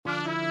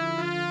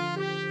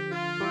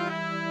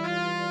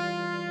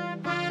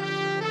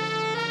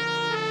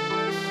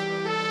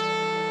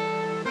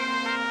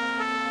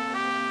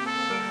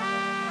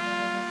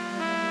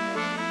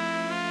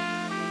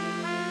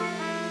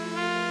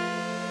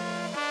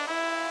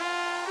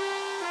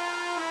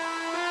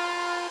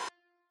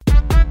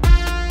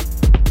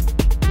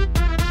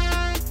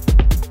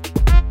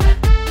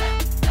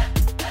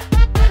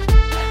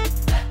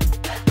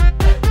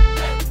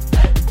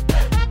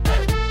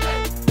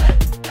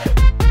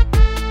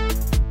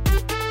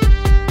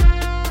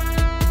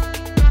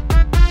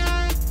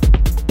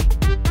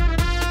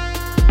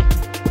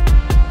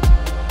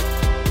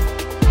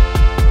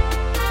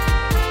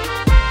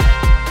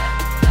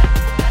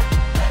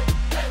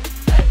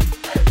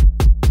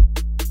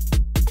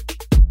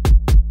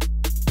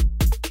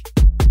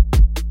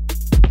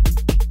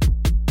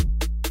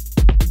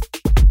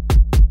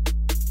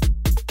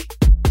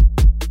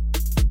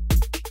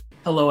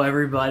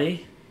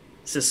everybody.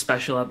 It's a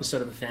special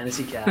episode of the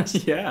Fantasy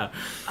Cast. Yeah.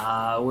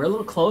 We're a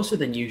little closer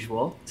than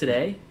usual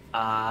today.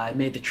 I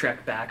made the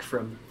trek back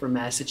from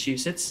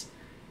Massachusetts.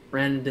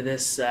 Ran into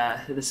this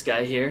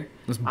guy here.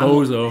 This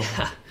bozo.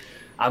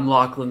 I'm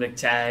Lachlan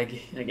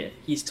McTagg. Again,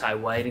 he's Ty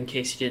White, in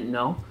case you didn't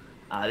know.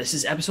 This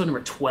is episode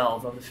number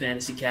 12 of the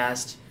Fantasy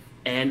Cast,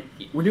 and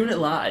we're doing it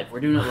live.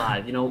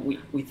 You know,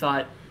 we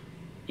thought,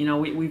 you know,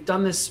 we've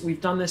done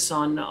this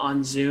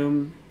on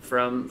Zoom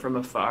from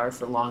afar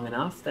for long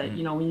enough that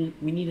you know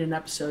we need an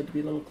episode to be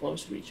a little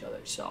closer to each other.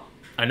 So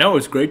I know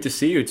it's great to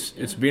see you.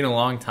 It's been a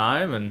long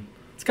time, and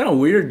it's kind of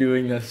weird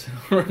doing this.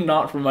 We're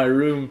not from my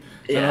room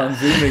and on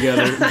Zoom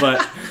together,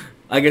 but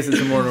I guess it's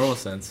a more normal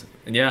sense.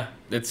 And yeah,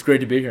 it's great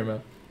to be here,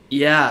 man.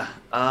 Yeah.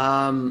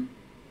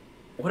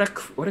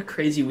 What a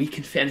crazy week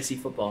in fantasy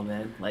football,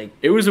 man. Like,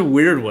 it was a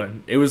weird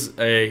one. It was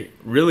a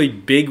really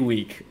big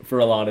week for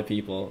a lot of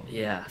people.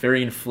 Yeah.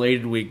 Very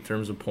inflated week in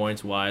terms of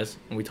points wise.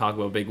 When we talk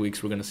about big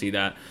weeks, we're going to see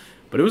that.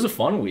 But it was a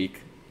fun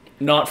week.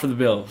 Not for the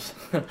Bills.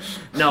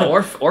 No,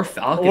 or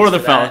Falcons. Or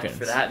the Falcons.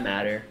 For that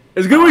matter. It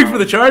was a good week for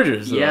the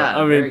Chargers, though. Yeah, I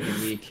mean, very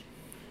good week.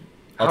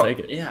 I'll take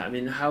it. Yeah, I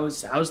mean,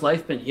 how's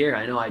life been here?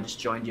 I know I just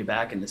joined you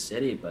back in the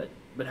city, but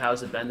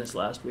how's it been this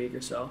last week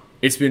or so?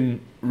 It's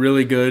been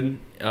really good.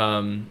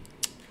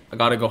 I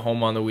got to go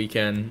home on the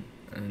weekend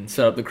and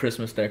set up the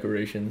Christmas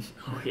decorations.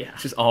 Oh yeah,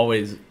 it's just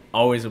always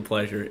a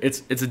pleasure.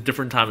 It's a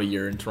different time of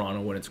year in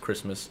Toronto when it's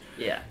Christmas.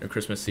 Yeah, or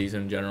Christmas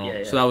season in general.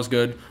 Yeah. So that was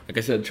good. Like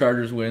I said,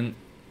 Chargers win,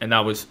 and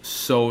that was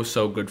so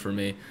good for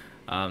me.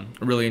 I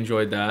really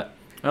enjoyed that.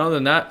 And other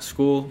than that,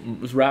 school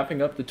was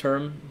wrapping up the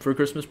term for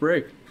Christmas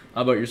break.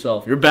 How about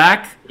yourself? You're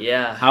back.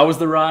 Yeah. How was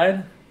the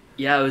ride?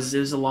 Yeah, it was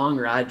a long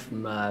ride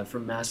from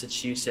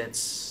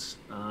Massachusetts.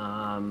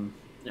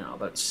 You know,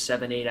 about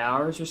 7-8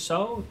 hours or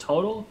so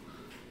total.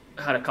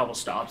 I had a couple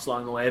stops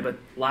along the way, but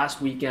last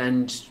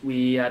weekend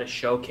we had a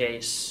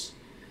showcase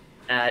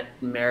at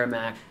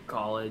Merrimack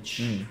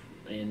College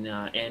in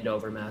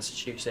Andover,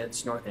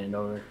 Massachusetts, North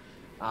Andover.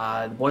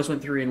 The boys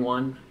went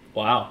 3-1.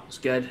 Wow, it was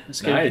good. It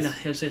was nice.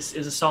 good. It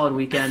was a solid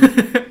weekend.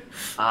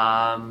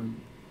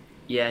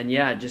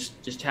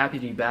 Just happy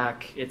to be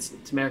back. It's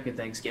American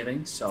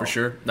Thanksgiving, so for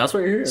sure. That's why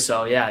you're here.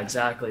 So yeah,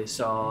 exactly.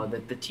 So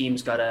the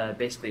team's got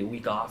basically a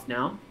week off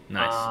now.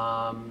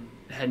 Nice.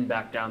 Heading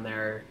back down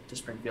there to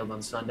Springfield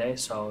on Sunday.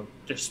 So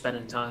just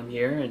spending time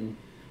here, and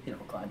you know,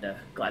 glad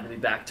to be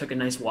back. Took a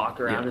nice walk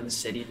around in the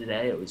city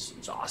today. It was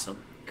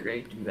awesome.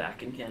 Great to be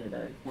back in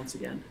Canada once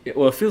again.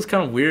 Well, it feels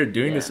kind of weird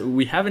doing this.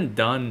 We haven't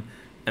done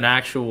an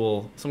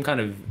actual some kind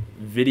of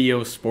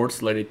video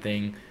sports related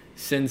thing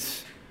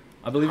since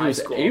I believe it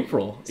was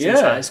April.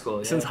 Since high school.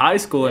 Yeah. Since high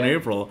school in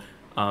April.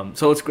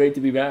 So it's great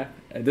to be back.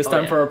 This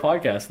time for our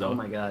podcast, though. Oh,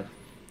 my God.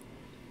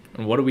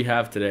 And what do we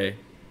have today?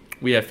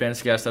 We have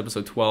Fantasy Cast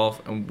episode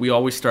 12, and we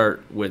always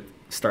start with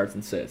starts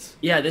and sits.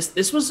 Yeah,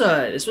 this was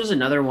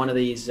another one of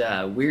these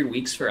weird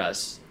weeks for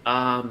us.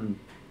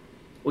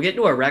 We'll get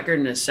to our record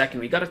in a second.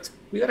 We got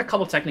a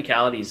couple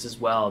technicalities as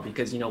well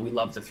because, you know, we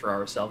love to throw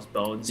ourselves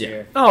bones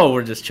here. Oh,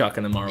 we're just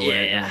chucking them our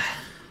way. Yeah.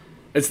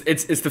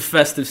 It's the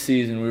festive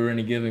season. We were in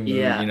a giving mood,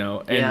 you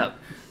know. And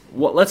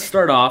let's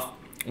start off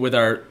with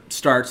our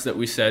starts that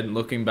we said,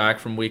 looking back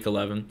from week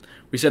 11.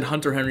 We said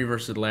Hunter Henry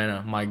versus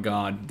Atlanta. My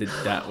God,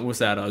 was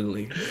that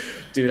ugly.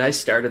 Dude, I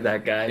started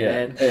that guy,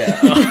 man.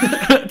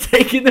 Yeah.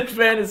 Taking the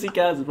Fantasy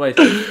Cast advice.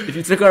 If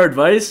you took our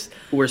advice,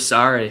 we're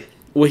sorry.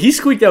 Well, he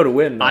squeaked out a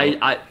win, though.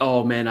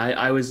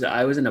 I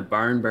was in a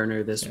barn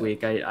burner this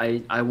week.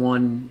 I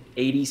won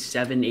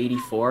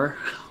 87-84.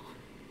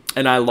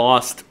 And I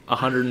lost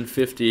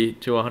 150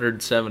 to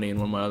 170 in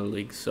one of my other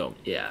leagues. So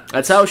yeah,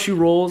 that's how she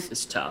rolls.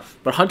 It's tough.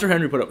 But Hunter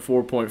Henry put up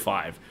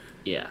 4.5.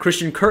 Yeah.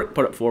 Christian Kirk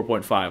put up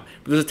 4.5. But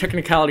there's a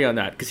technicality on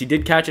that because he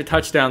did catch a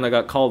touchdown that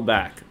got called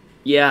back.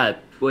 Yeah,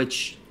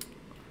 which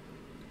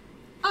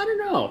I don't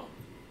know.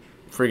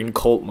 Freaking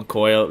Colt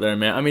McCoy out there,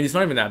 man. I mean, he's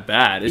not even that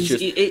bad.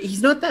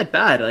 He's not that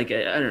bad. Like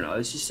I don't know.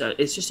 It's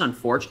just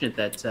unfortunate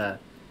that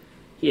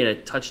he had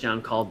a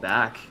touchdown called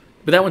back.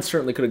 But that one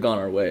certainly could have gone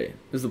our way.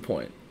 Is the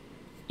point.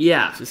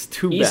 Yeah, it's just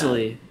too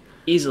bad.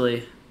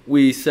 Easily.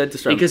 We said to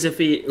start because if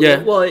he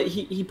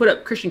he put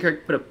up Christian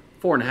Kirk put up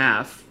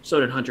 4.5. So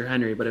did Hunter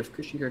Henry. But if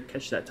Christian Kirk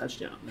catches that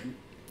touchdown, then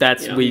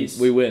that's we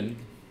win.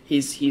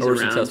 He's around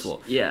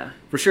successful. Yeah,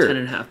 for sure.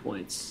 10.5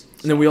 points.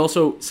 And then we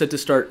also said to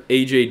start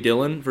A.J.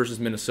 Dillon versus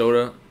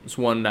Minnesota. It's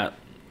one that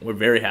we're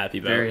very happy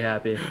about. Very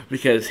happy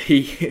because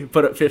he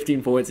put up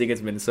 15 points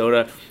against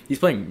Minnesota. He's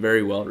playing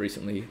very well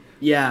recently.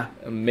 Yeah,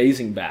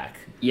 amazing back.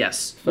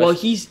 Yes. Well,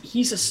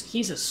 he's a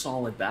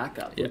solid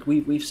backup. Yeah. Like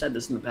we've said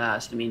this in the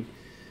past. I mean,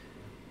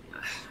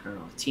 I don't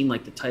know, a team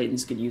like the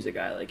Titans could use a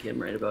guy like him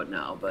right about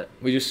now, but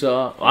we just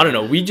saw I don't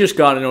know, we just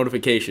got a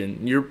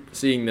notification. You're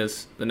seeing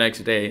this the next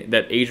day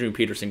that Adrian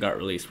Peterson got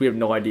released. We have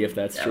no idea if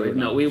that's true.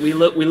 No, we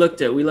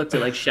looked at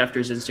like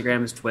Schefter's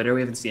Instagram, his Twitter.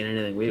 We haven't seen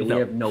anything. We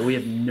have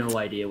no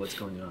idea what's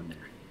going on there.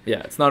 Yeah,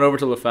 it's not over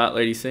till the fat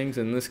lady sings.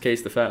 In this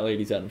case, the fat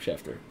lady's Adam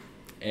Schefter.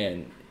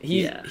 and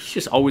he's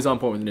just always on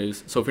point with the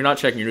news. So if you're not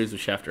checking your news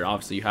with Schefter,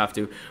 obviously you have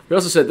to. We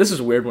also said, this is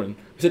a weird one.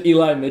 We said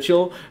Eli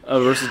Mitchell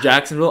versus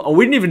Jacksonville. Oh,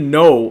 we didn't even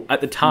know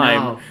at the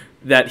time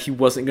that he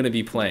wasn't going to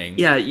be playing.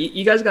 Yeah,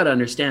 you guys got to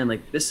understand,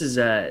 like, this is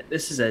a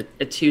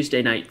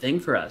Tuesday night thing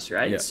for us,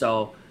 right? Yeah.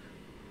 So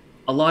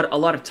a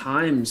lot of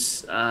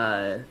times,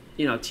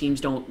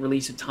 teams don't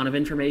release a ton of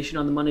information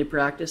on the Monday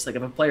practice. Like,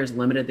 if a player's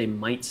limited, they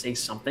might say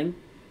something.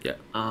 Yeah.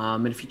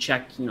 And if you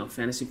check,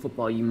 fantasy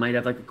football, you might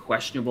have like a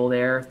questionable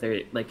there. If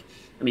they're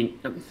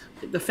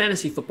the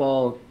fantasy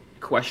football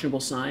questionable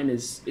sign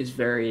is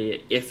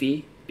very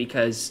iffy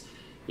because,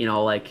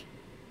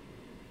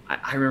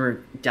 I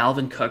remember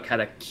Dalvin Cook had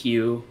a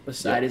Q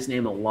beside his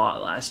name a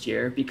lot last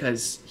year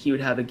because he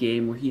would have a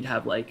game where he'd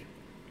have like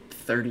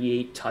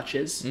 38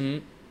 touches.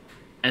 Mm-hmm.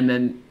 And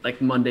then like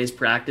Monday's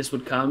practice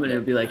would come and it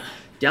would be like,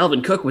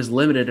 Dalvin Cook was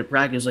limited at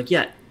practice. Like,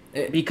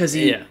 because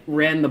he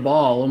ran the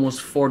ball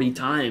almost 40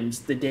 times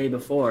the day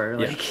before.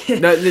 Like,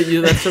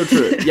 that's so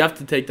true. You have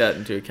to take that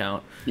into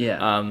account.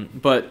 Yeah.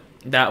 But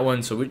that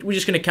one, so we're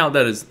just going to count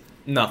that as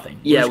nothing.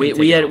 Yeah,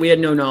 we had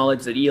no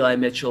knowledge that Eli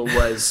Mitchell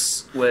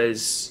was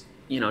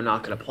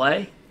not going to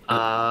play.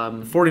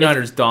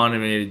 49ers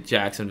dominated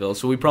Jacksonville,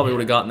 so we probably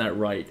would have gotten that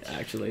right,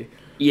 actually.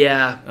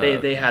 Yeah,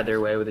 they had their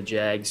way with the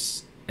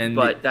Jags.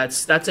 But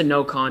that's a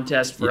no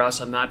contest for us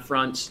on that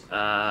front.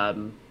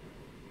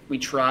 We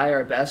try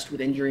our best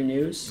with injury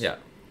news,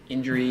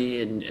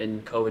 injury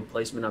and COVID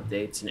placement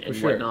updates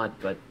and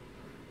whatnot.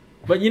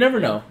 But you never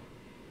know.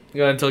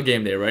 You got until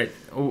game day, right?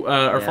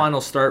 Our final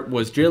start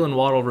was Jalen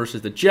Waddle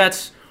versus the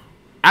Jets.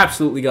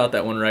 Absolutely got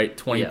that one right.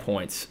 20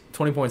 points,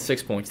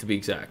 20.6 points to be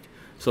exact.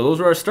 So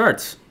those were our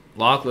starts.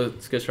 Loch,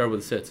 let's get started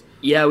with the sits.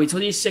 Yeah, we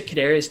told you to sit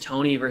Kadarius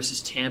Toney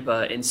versus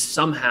Tampa, and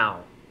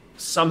somehow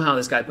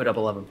this guy put up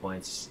 11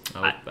 points.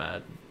 Oh,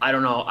 bad. I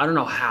don't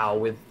know how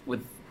with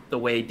the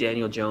way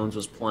Daniel Jones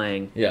was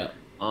playing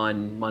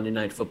on Monday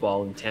Night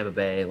Football in Tampa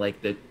Bay.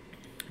 Like the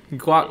he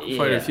caught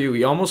quite a few.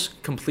 He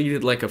almost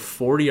completed like a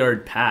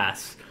 40-yard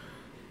pass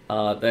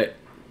that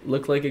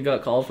looked like it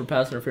got called for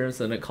pass interference,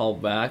 then it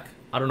called back.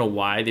 I don't know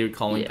why they were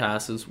calling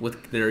passes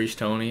with Kadarius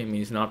Toney. I mean,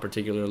 he's not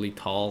particularly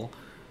tall,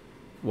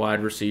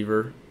 wide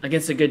receiver.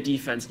 Against a good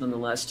defense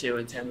nonetheless, too,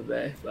 in Tampa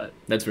Bay. But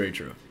that's very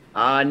true.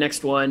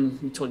 Next one,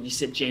 we told you to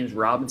sit James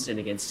Robinson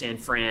against San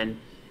Fran.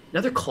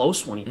 Another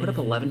close one. He put up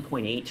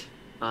 11.8.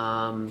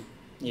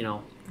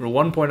 We're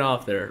 1 point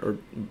off there, or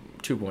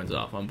 2 points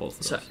off on both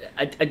of those. So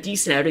a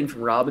decent outing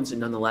from Robinson,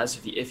 nonetheless,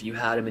 if you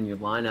had him in your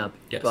lineup.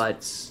 Yes.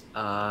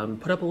 But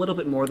put up a little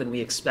bit more than we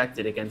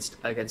expected against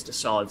a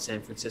solid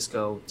San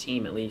Francisco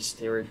team. At least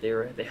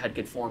they had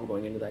good form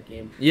going into that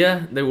game.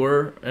 Yeah, they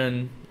were,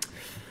 and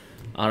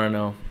I don't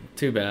know,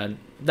 too bad.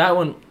 That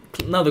one,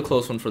 another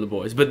close one for the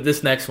boys. But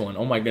this next one,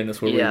 oh my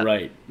goodness, we were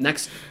right.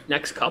 Next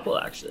couple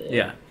actually.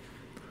 Yeah.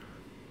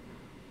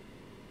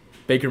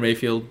 Baker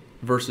Mayfield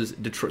versus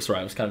Detroit. Sorry,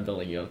 I was kind of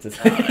building you up to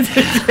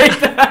take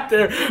that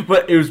there.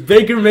 But it was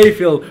Baker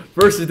Mayfield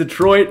versus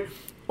Detroit.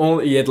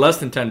 He had less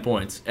than 10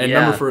 points. And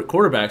number for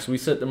quarterbacks, we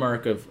set the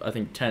mark of, I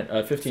think,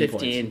 15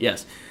 points.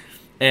 Yes.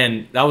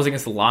 And that was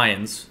against the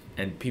Lions.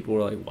 And people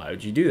were like, why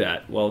would you do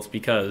that? Well, it's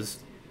because...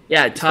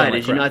 Yeah, Ty,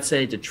 did you not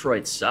say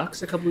Detroit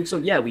sucks a couple weeks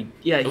ago? Yeah, we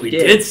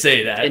did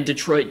say that. And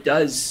Detroit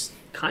does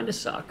kind of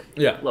suck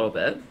a little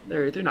bit.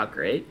 They're not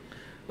great.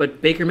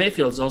 But Baker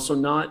Mayfield is also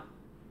not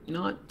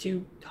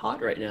too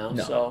hot right now.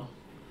 No. So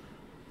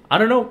I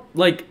don't know.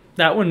 Like,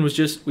 that one was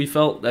just, we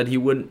felt that he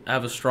wouldn't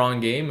have a strong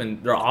game,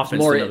 and their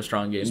offense didn't have a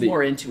strong game. It's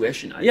more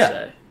intuition, I'd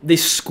say. They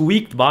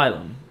squeaked by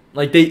them.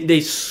 Like,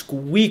 they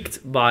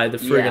squeaked by the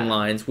friggin'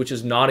 Lions, which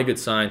is not a good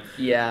sign.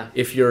 Yeah.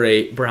 If you're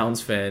a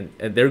Browns fan,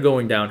 and they're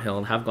going downhill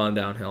and have gone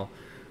downhill.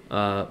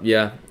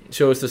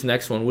 Show us this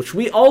next one, which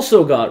we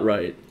also got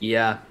right.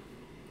 Yeah.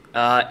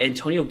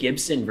 Antonio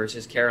Gibson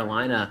versus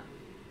Carolina.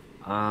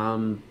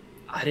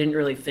 I didn't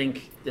really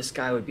think this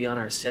guy would be on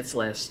our sits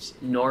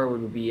list, nor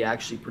would we be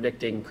actually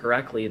predicting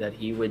correctly that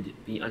he would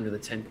be under the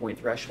 10-point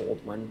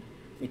threshold when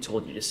we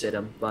told you to sit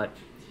him. But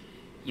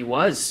he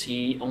was.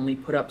 He only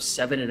put up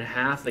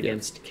 7.5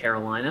 against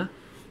Carolina.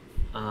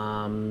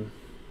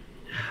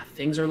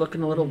 Things are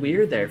looking a little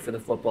weird there for the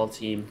football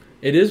team.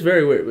 It is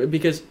very weird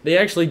because they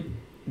actually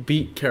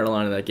beat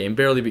Carolina that game,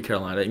 barely beat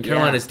Carolina. And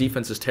Carolina's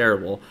defense is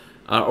terrible.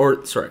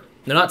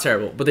 They're not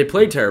terrible, but they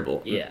played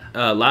terrible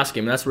last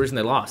game, and that's the reason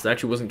they lost. It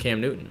actually wasn't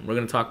Cam Newton. We're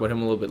going to talk about him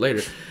a little bit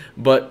later.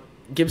 But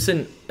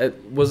Gibson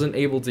wasn't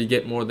able to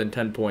get more than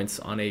 10 points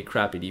on a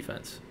crappy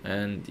defense.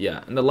 And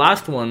the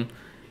last one,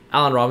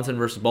 Allen Robinson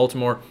versus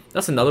Baltimore,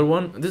 that's another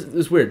one. This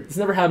is weird. It's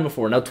never happened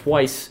before. Now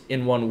twice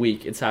in 1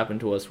 week it's happened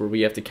to us where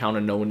we have to count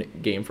a known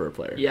game for a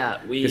player. Yeah.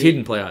 Because he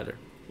didn't play either.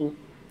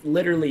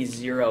 Literally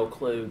zero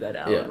clue that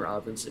Allen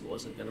Robinson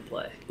wasn't going to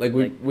play.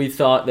 We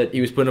thought that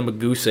he was putting him a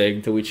goose egg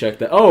until we checked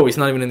that. Oh, he's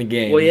not even in the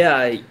game. Well,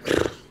 I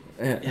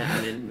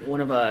mean,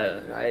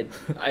 I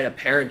had a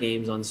pair of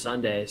games on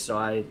Sunday, so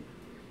I,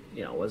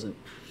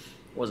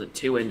 wasn't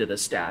too into the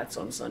stats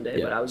on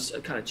Sunday. But I was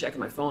kind of checking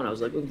my phone. I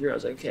was like looking through. I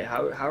was like, okay,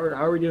 how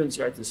are we doing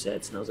starts and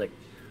sits? And I was like,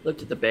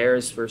 looked at the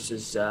Bears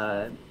versus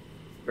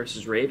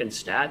versus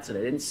Ravens stats, and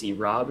I didn't see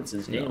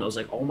Robinson's name. I was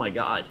like, oh my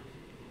god,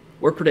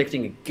 we're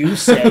predicting a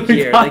goose egg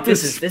here. Like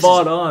this is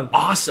spot on,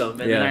 awesome.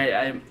 And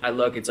then I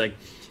look, it's like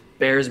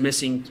Bears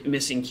missing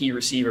key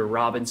receiver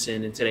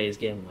Robinson in today's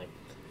game. I'm like,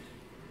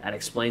 that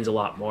explains a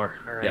lot more.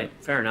 All right,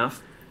 fair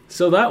enough.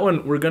 So that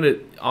one we're gonna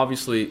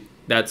obviously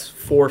that's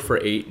 4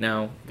 for 8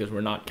 now because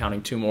we're not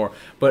counting 2 more.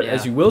 But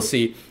as you will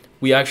see,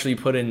 we actually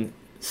put in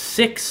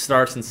 6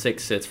 starts and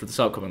 6 sits for this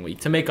upcoming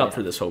week to make up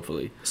for this,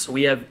 hopefully. So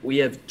we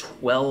have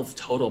 12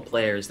 total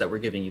players that we're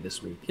giving you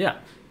this week. Yeah.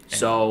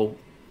 So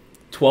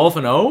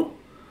 12-0?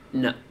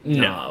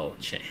 No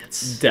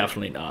chance.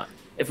 Definitely not.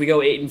 If we go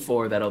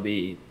 8-4, that'll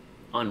be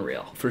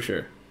unreal for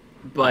sure.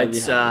 But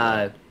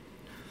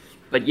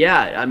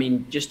yeah, I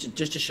mean, just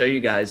to show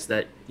you guys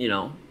that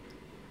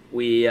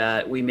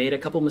we made a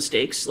couple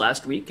mistakes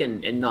last week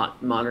and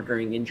not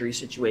monitoring injury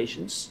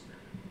situations.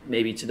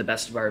 Maybe to the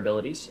best of our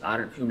abilities.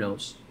 Who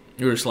knows?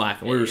 We were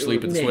slacking. We were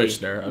sleeping the switch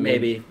there.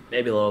 Maybe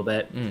a little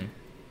bit.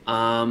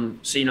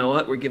 So you know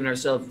what? We're giving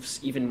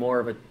ourselves even more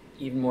of a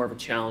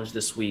challenge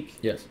this week.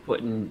 Yes.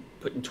 Putting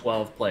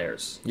 12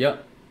 players.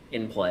 Yep.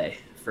 In play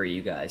for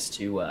you guys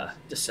to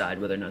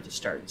decide whether or not to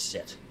start and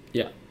sit.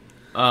 Yeah.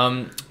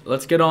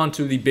 Let's get on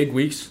to the big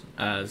weeks.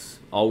 As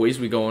always,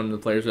 we go on to the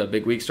players who have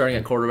big weeks. Starting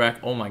at quarterback,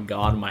 oh my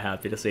God, am I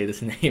happy to say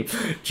this name.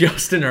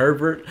 Justin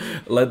Herbert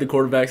led the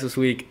quarterbacks this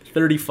week,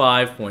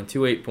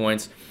 35.28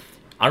 points.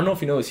 I don't know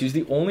if you know this, he's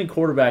the only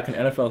quarterback in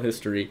NFL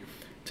history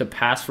to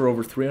pass for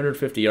over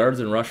 350 yards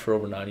and rush for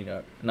over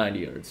 90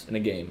 yards in a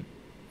game.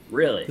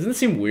 Really? Doesn't it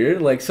seem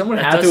weird? Like someone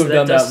had to have done that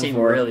before. That does seem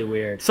really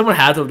weird. Someone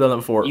had to have done that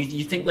before.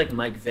 You think like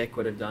Mike Vick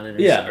would have done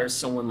it, or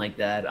someone like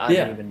that? I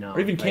don't even know. Or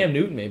even Cam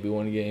Newton maybe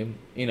one game.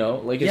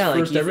 Like his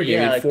first ever game,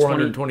 he had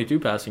 422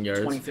 passing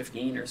yards.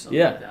 2015 or something.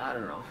 Yeah, like that. I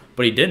don't know.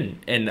 But he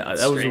didn't, and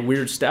that was a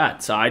weird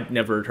stat. So I'd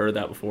never heard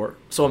that before.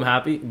 So I'm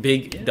happy.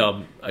 Big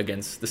dub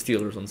against the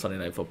Steelers on Sunday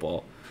Night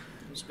Football.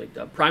 It was a big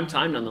dub. Prime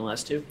time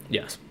nonetheless too.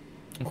 Yes,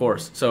 of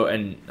course. So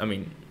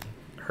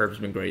Herb's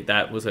been great.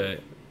 That was a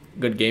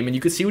good game, and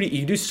you could see he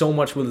can do so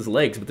much with his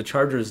legs, but the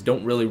Chargers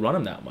don't really run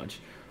him that much.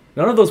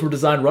 None of those were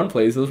designed run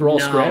plays; those were all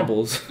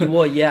scrambles.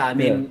 Well, yeah, I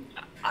mean,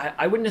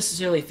 I wouldn't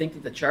necessarily think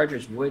that the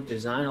Chargers would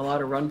design a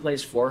lot of run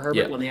plays for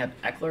Herbert when they have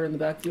Eckler in the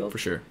backfield. For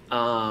sure.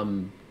 But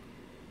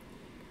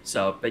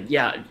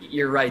yeah,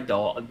 you're right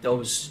though.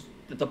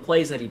 The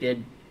plays that he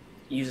did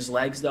use his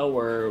legs though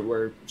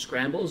were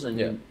scrambles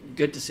and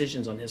good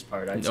decisions on his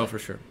part. I'd say. For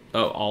sure.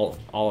 Oh,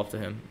 all up to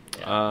him.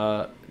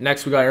 Yeah.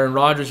 Next, we got Aaron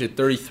Rodgers at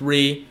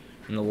 33.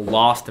 And the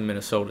loss to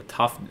Minnesota.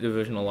 Tough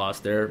divisional loss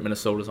there.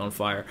 Minnesota's on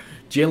fire.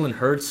 Jalen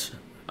Hurts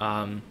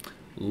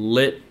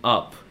lit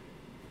up.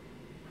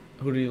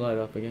 Who did he light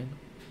up again?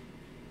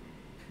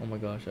 Oh my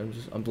gosh,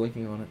 I'm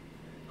blinking on it.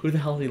 Who the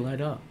hell did he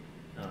light up?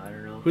 I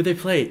don't know. Who they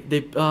played?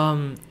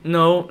 No.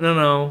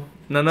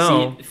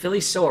 See,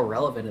 Philly's so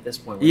irrelevant at this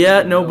point.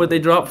 Yeah, no, but they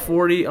dropped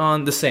 40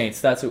 on the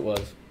Saints. That's who it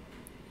was.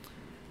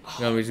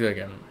 Let me do that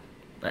again.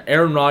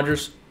 Aaron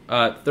Rodgers,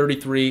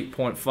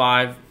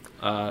 33.5.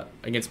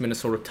 Against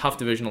Minnesota, tough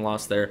divisional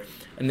loss there.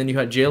 And then you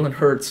had Jalen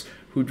Hurts,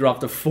 who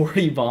dropped a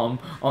 40 bomb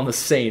on the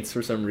Saints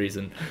for some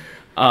reason.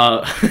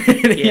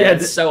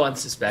 It's so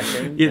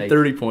unsuspecting. He had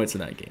 30 points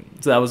in that game,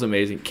 so that was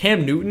amazing.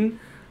 Cam Newton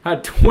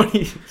had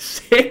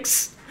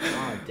 26.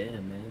 Oh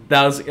damn, man!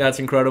 That's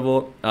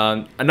incredible.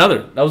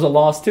 That was a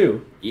loss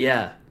too.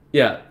 Yeah.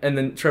 Yeah, and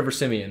then Trevor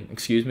Siemian,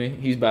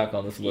 he's back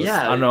on this list.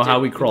 Yeah, I don't know how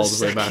we crawled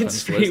his way back on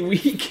this list.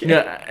 Week.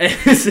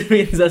 Yeah,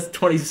 Siemian, that's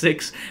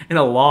 26 in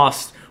a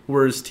loss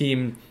where his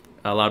team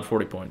allowed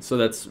 40 points. So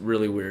that's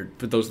really weird.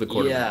 But those are the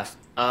quarterbacks.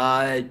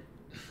 Yeah.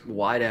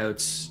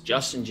 Wideouts.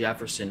 Justin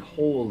Jefferson.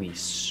 Holy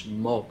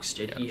smokes.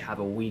 Did he have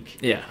a week?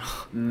 Yeah.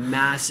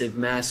 Massive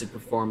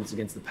performance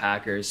against the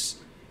Packers.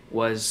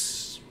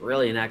 Was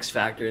really an X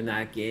factor in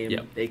that game.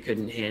 Yep. They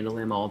couldn't handle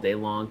him all day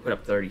long. Put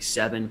up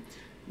 37.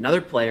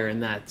 Another player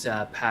in that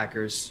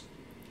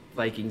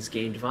Packers-Vikings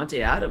game, Devontae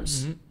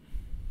Adams.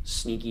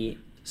 Mm-hmm.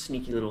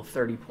 Sneaky little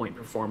 30-point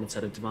performance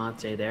out of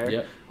Devontae there.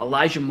 Yep.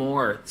 Elijah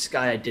Moore, this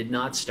guy I did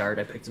not start.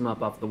 I picked him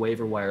up off the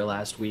waiver wire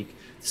last week.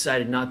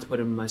 Decided not to put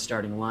him in my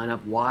starting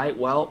lineup. Why?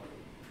 Well,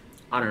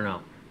 I don't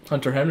know.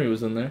 Hunter Henry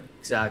was in there.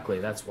 Exactly,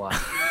 that's why.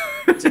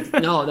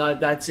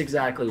 That's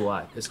exactly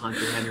why. Because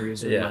Hunter Henry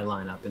was in my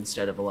lineup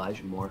instead of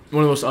Elijah Moore.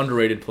 One of the most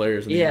underrated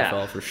players in the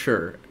NFL for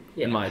sure,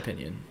 in my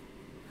opinion.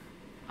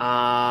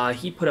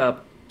 He put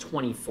up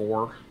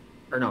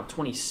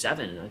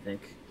 27, I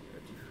think.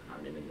 I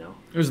don't even know.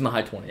 It was in the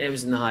high 20s. It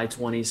was in the high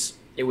 20s.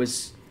 It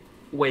was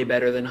way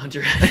better than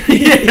Hunter Henry.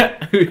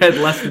 Who had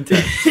less than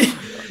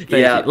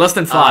 10. Less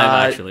than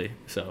 5, actually.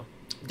 So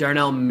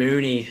Darnell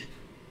Mooney.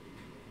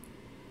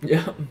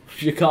 Yeah,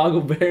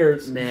 Chicago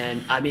Bears.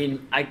 Man, I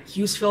mean,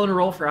 he was filling a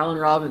role for Allen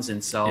Robinson,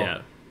 so...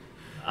 Yeah.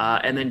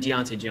 And then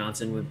Deontay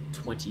Johnson with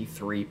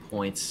 23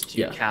 points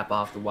to cap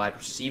off the wide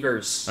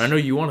receivers. I know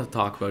you want to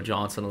talk about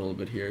Johnson a little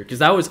bit here. Because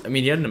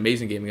he had an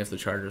amazing game against the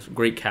Chargers.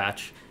 Great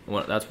catch.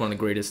 That's one of the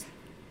greatest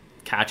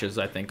catches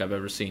I think I've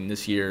ever seen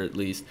this year, at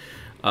least.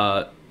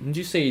 Didn't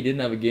you say he didn't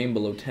have a game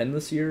below 10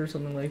 this year or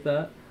something like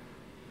that?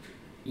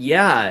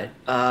 Yeah,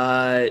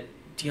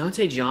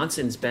 Deontay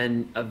Johnson's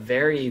been a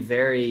very,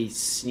 very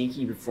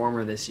sneaky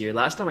performer this year.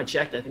 Last time I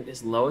checked, I think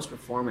his lowest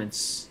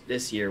performance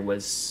this year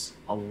was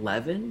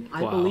 11, I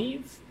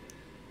believe.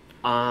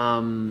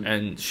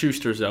 And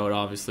Schuster's out,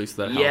 obviously,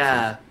 so that helps.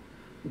 Yeah,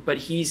 but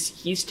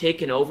he's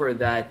taken over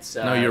that.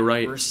 No, you're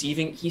right.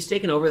 He's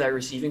taken over that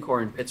receiving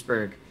core in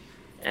Pittsburgh,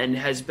 and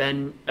has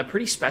been a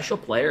pretty special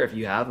player if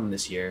you have him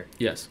this year.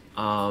 Yes.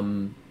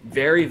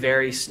 Very,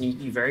 very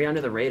sneaky, very under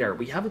the radar.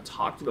 We haven't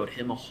talked about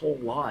him a whole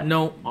lot.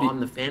 On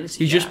the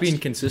fantasy. He's just being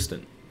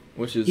consistent,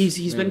 which is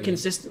he's been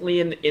consistently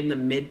in the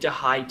mid to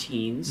high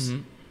teens,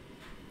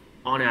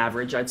 on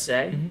average, I'd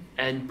say,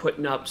 and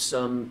putting up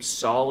some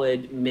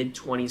solid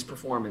mid-20s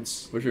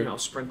performance. For sure.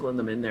 Sprinkling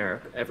them in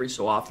there every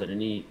so often,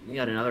 and he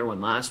had another one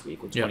last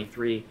week with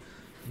 23.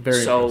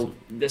 Very so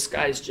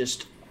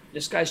impressive.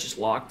 This guy's just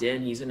locked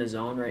in. He's in his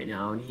zone right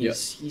now, and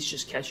he's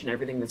just catching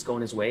everything that's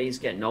going his way. He's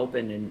getting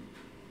open, and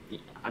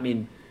I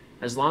mean,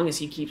 as long as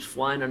he keeps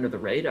flying under the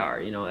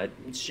radar,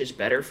 it's just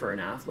better for an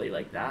athlete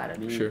like that. I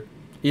mean, sure.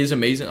 He is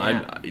amazing.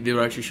 Yeah. They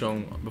were actually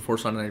showing before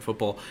Sunday Night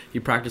Football. He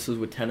practices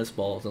with tennis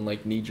balls and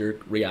like knee-jerk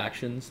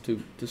reactions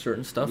to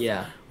certain stuff.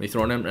 Yeah. When he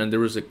throw him, and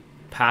there was a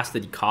pass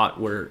that he caught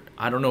where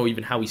I don't know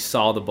even how he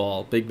saw the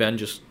ball. Big Ben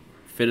just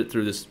fit it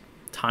through this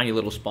tiny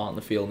little spot in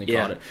the field and he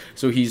caught it.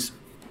 So he's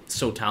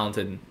so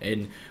talented,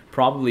 and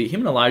probably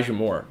him and Elijah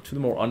Moore, two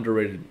of the more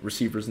underrated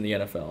receivers in the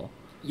NFL.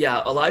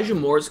 Yeah, Elijah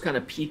Moore's kind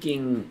of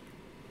peaking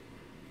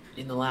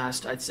in the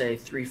last, I'd say,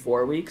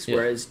 3-4 weeks,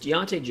 whereas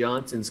Deontay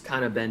Johnson's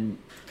kind of been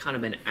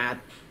at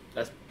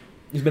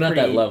he's been at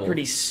that level,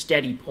 pretty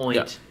steady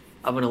point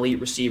of an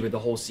elite receiver the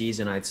whole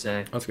season, I'd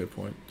say. That's a good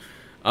point.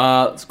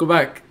 Let's go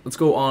back. Let's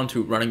go on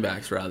to running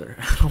backs, rather.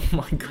 Oh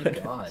my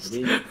goodness.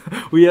 God,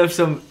 we have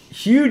some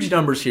huge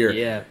numbers here,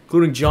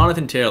 including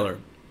Jonathan Taylor,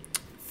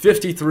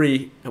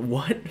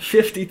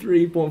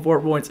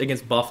 53.4 points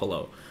against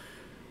Buffalo.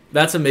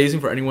 That's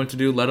amazing for anyone to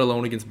do, let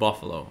alone against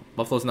Buffalo.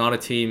 Buffalo's not a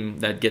team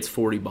that gets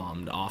 40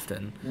 bombed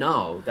often.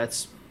 No,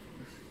 that's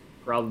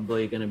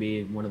probably going to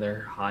be one of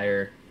their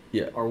higher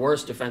or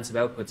worst defensive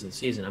outputs of the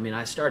season. I mean,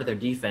 I started their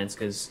defense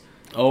because,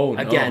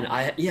 again,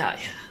 I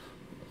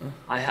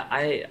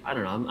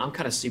don't know. I'm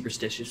kind of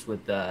superstitious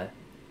with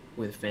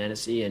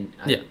fantasy, and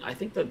I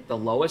think that the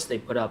lowest they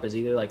put up is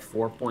either like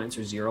 4 points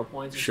or 0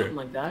 points or something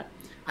like that.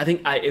 I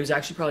think it was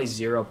actually probably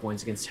 0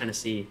 points against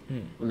Tennessee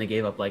when they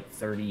gave up like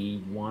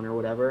 31 or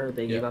whatever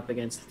they gave up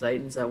against the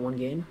Titans that one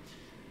game.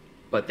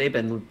 But they've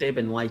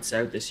been lights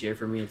out this year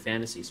for me in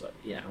fantasy. So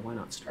why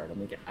not start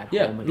them at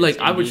home? Like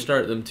Indy. I would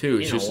start them too.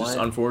 It's just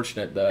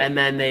unfortunate that. And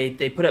then they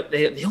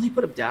only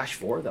put up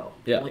 -4 though.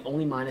 Yeah.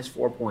 Only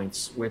 -4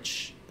 points,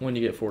 which when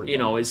you get 40,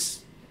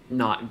 is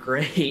not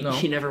great. No.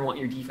 You never want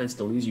your defense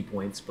to lose you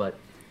points, but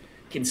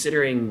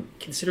considering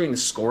the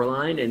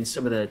scoreline and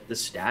some of the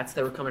stats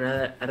that were coming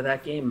out of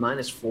that game,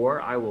 -4,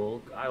 I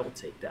will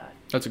take that.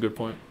 That's a good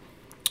point.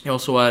 You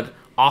also had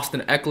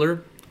Austin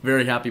Eckler.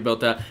 Very happy about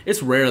that.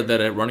 It's rare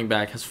that a running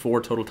back has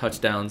 4 total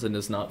touchdowns and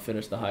does not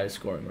finish the highest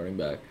scoring running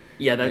back.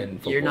 Yeah,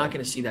 you're not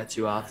going to see that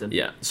too often.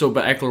 Yeah.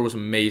 But Eckler was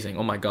amazing.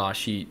 Oh my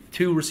gosh,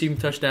 2 receiving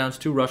touchdowns,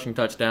 2 rushing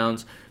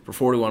touchdowns for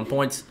 41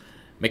 points.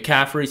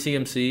 McCaffrey,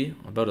 CMC,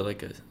 about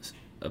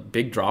a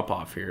big drop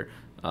off here.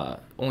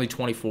 Only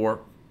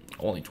 24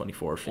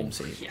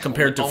 CMC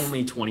compared to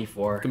only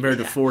 24 compared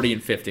to 40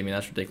 and 50. I mean,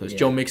 that's ridiculous.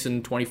 Joe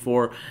Mixon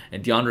 24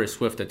 and DeAndre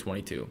Swift at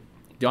 22.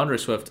 DeAndre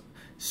Swift,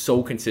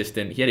 so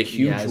consistent. He had a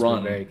huge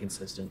run. Been very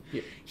consistent.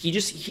 Yeah.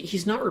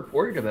 He's not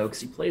reported about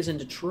because he plays in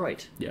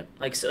Detroit. Yeah.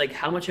 Like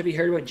how much have you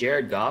heard about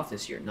Jared Goff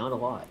this year? Not a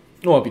lot.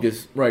 Well,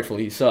 because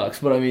rightfully he sucks.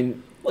 But I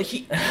mean,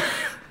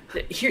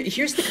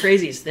 here's the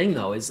craziest thing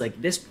though is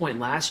like this point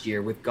last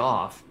year with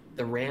Goff,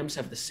 the Rams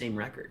have the same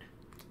record.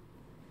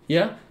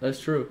 Yeah, that's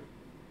true.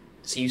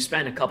 So you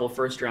spend a couple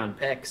first-round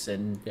picks,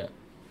 and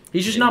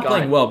he's just not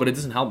playing well. But it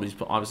doesn't help. He's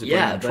obviously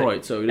playing in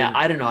Detroit, so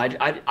I don't know.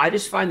 I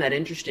just find that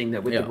interesting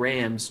that with the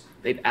Rams,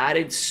 they've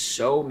added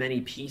so many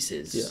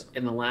pieces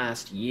in the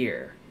last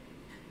year.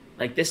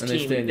 Like this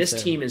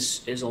team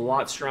is a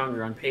lot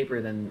stronger on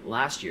paper than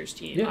last year's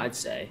team. I'd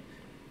say,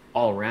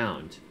 all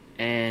around.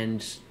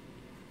 And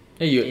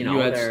you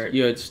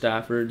had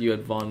Stafford, you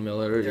had Von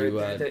Miller, they're the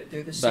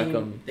Beckham.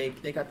 Same.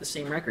 They got the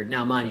same record.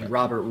 Now, mind you,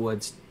 Robert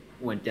Woods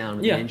went down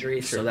with an injury,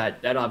 so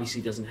that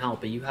obviously doesn't help.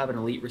 But you have an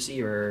elite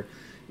receiver,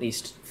 at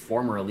least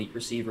former elite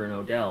receiver in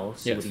Odell.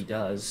 See what he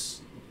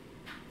does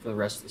for the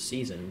rest of the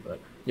season.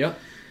 But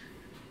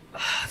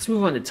let's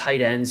move on to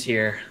tight ends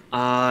here.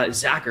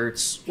 Zach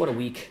Ertz, what a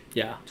week!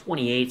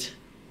 28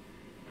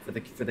 for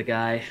the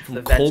guy,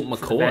 Colt McCoy,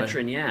 for the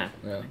veteran.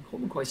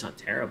 Colt McCoy's not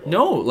terrible.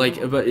 No,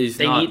 but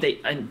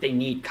they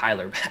need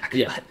Kyler back.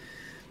 Yeah.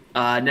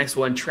 But, next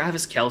one,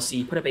 Travis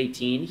Kelce put up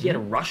 18. He had a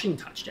rushing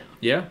touchdown.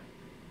 Yeah.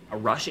 A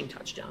rushing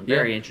touchdown.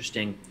 Very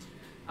interesting.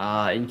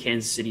 In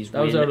Kansas City's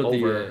win over. That was out of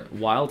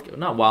the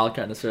not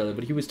Wildcat necessarily,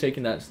 but he was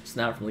taking that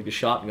snap from like a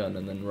shotgun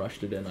and then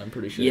rushed it in, I'm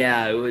pretty sure.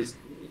 Yeah, it was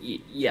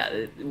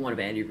one of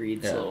Andy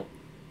Reid's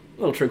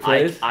little trick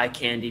plays. Eye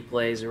candy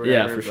plays or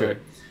whatever. Yeah, for sure.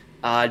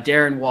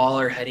 Darren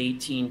Waller had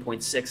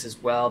 18.6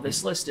 as well.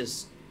 This list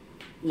is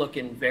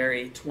looking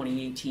very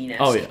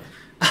 2018-esque. Oh yeah.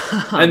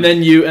 And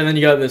then you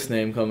got this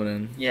name coming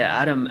in. Yeah,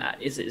 Adam.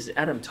 Is it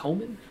Adam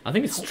Toman? I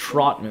think it's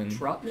Trotman.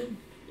 Trotman.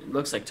 It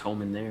looks like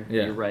Toman there.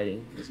 Yeah. You're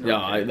writing.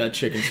 That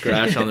chicken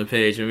scratch on the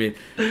page. I mean,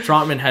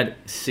 Trotman had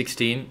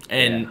 16,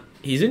 and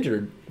he's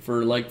injured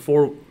for like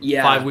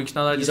 5 weeks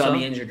now. He's on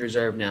the injured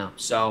reserve now.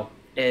 So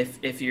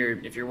if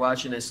you're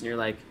watching this and you're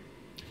like,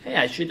 hey,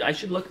 I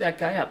should look that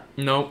guy up.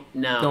 No,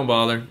 don't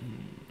bother.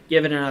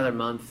 Give it another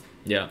month.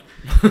 Yeah.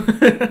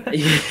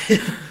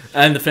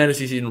 And the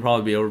fantasy season will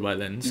probably be over by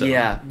then. So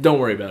don't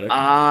worry about it.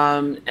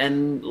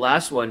 And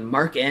last one,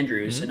 Mark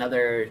Andrews,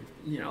 another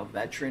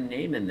veteran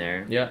name in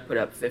there. Yeah. Put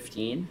up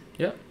 15.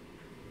 Yeah.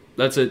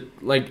 That's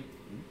it. Like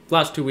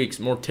last 2 weeks,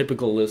 more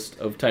typical list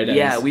of tight ends.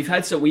 Yeah, we've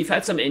had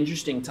some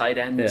interesting tight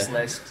ends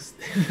lists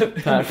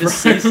this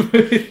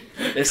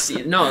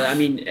season. No, I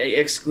mean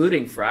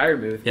excluding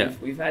Freiermuth,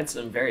 we've had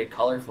some very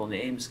colorful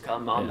names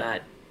come on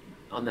that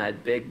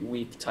big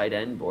weak tight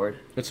end board.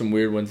 That's some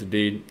weird ones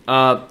indeed.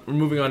 We're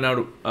moving on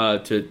now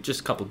to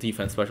just a couple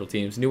defense special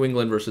teams. New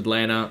England versus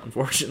Atlanta.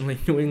 Unfortunately,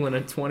 New England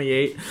at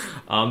 28.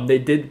 They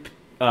did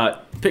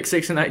pick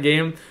 6 in that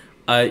game.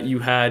 You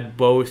had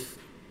both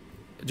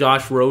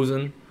Josh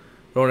Rosen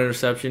throw an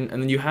interception,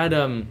 and then you had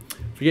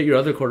forget your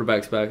other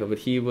quarterback's backup, but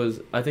he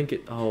was I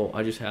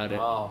just had it.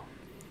 Oh.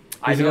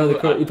 He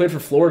played for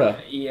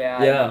Florida.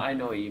 Yeah. I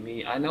know what you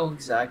mean. I know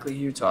exactly who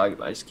you're talking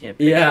about. I just can't.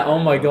 Oh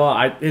my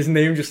God, his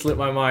name just slipped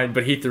my mind.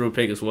 But he threw a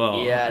pick as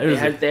well. Yeah,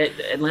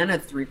 Atlanta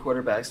had 3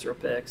 quarterbacks throw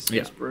picks.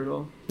 It's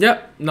brutal.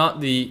 Yeah, not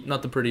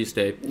the prettiest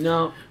day.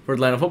 No. For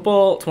Atlanta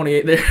football,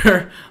 28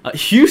 there.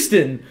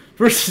 Houston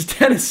versus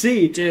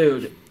Tennessee,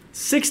 dude.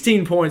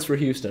 16 points for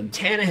Houston.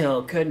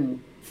 Tannehill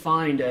couldn't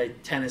find a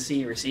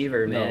Tennessee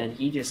receiver, man. No.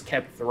 He just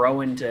kept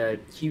throwing to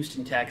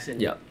Houston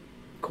Texan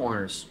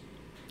corners.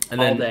 And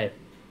all then day.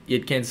 You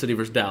had Kansas City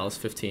versus Dallas,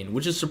 15,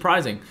 which is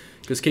surprising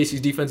because Casey's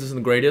defense isn't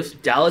the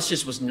greatest. Dallas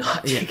just was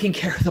not taking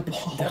care of the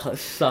ball.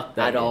 Dallas sucked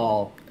at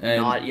all.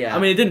 And, I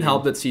mean, it didn't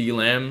help that CeeDee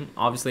Lamb,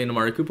 obviously, and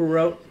Amari Cooper were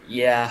out.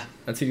 Yeah.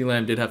 And CeeDee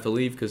Lamb did have to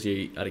leave because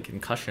he had a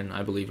concussion,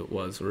 I believe it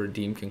was, or a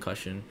deemed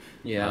concussion.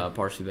 Yeah.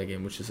 Partially that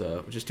game, which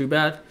is too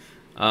bad.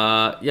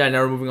 Now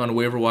we're moving on to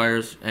waiver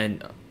wires,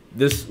 and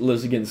this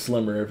list is getting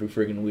slimmer every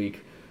friggin'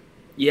 week.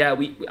 Yeah,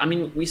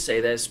 we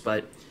say this,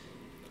 but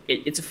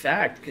it's a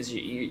fact because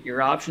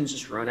your options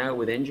just run out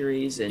with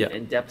injuries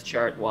and depth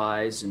chart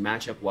wise and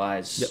matchup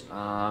wise. Yep.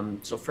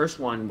 So first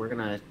one we're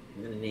gonna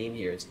name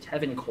here is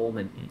Tevin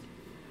Coleman,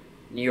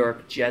 New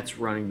York Jets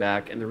running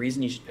back, and the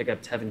reason you should pick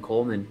up Tevin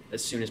Coleman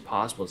as soon as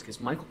possible is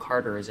because Michael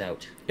Carter is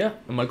out. Yeah,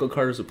 and Michael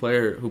Carter is a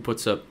player who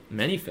puts up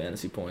many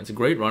fantasy points. A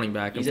great running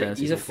back in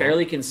fantasy. He's a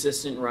fairly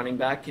consistent running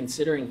back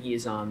considering he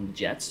is on the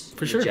Jets.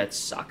 For sure, the Jets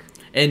suck.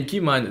 And keep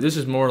in mind, this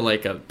is more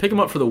like a pick him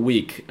up for the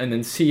week and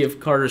then see if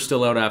Carter's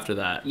still out after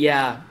that.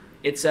 Yeah,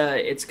 it's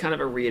kind of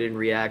a read and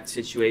react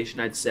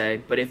situation, I'd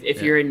say. But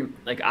if you're in,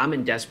 like, I'm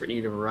in desperate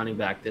need of a running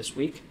back this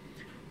week.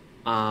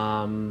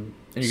 And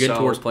you're getting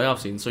towards playoff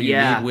season, so you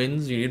need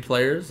wins, you need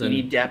players. You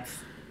need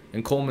depth.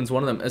 And Coleman's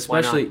one of them.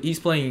 Especially, he's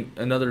playing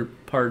another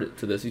part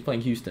to this. He's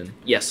playing Houston.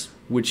 Yes.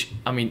 Which,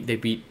 I mean, they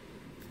beat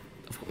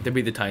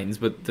the Titans,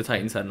 but the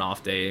Titans had an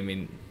off day. I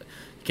mean,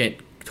 you can't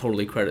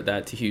totally credit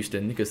that to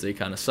Houston because they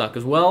kind of suck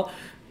as well.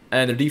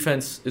 And their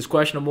defense is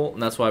questionable,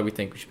 and that's why we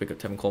think we should pick up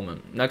Tevin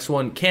Coleman. Next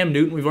one, Cam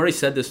Newton. We've already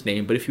said this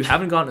name, but if you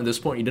haven't gotten to this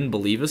point, you didn't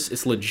believe us,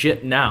 it's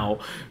legit now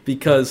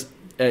because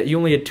he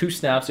only had 2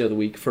 snaps the other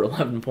week for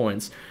 11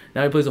 points.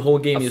 Now he plays a whole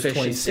game, he has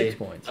 26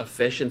 points.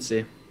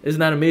 Efficiency.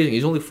 Isn't that amazing?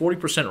 He's only 40%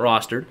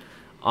 rostered.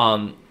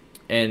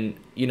 And,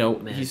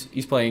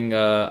 he's playing,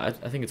 I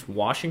think it's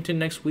Washington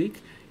next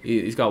week.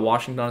 He's got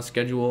Washington on his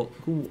schedule,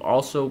 who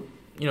also...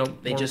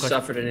 they just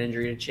suffered an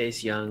injury to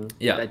Chase Young.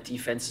 Yeah. That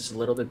defense is a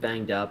little bit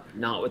banged up.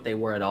 Not what they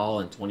were at all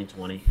in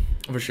 2020.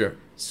 For sure.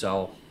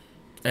 So,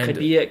 could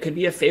be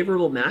a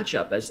favorable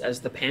matchup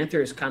as the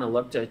Panthers kind of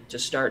look to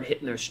start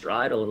hitting their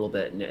stride a little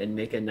bit and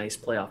make a nice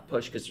playoff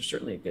push because they're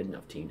certainly a good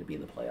enough team to be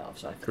in the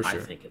playoffs. I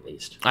think at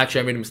least.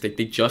 Actually, I made a mistake.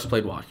 They just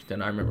played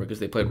Washington. I remember because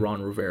they played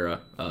Ron Rivera,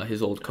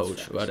 his old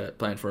coach, who had a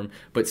plan for him.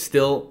 But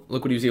still,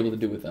 look what he was able to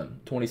do with them.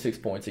 26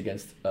 points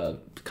against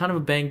kind of a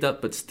banged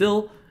up, but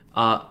still.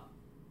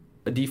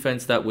 A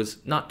defense that was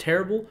not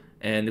terrible,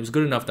 and it was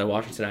good enough that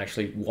Washington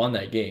actually won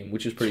that game,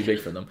 which is pretty big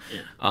for them.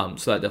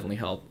 So that definitely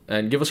helped.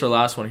 And give us our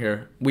last one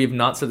here. We have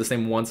not said the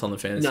same once on the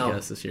fantasy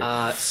cast this year.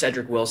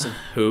 Cedric Wilson,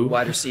 who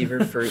wide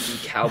receiver for the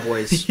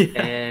Cowboys.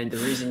 And the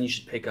reason you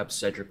should pick up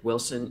Cedric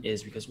Wilson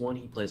is because 1,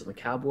 he plays on the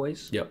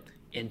Cowboys. Yep.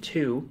 And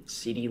 2,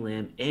 CeeDee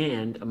Lamb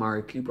and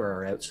Amari Cooper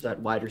are out, so that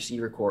wide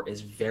receiver core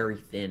is very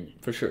thin.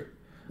 For sure.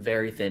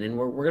 Very thin. And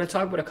we're going to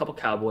talk about a couple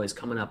Cowboys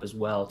coming up as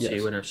well,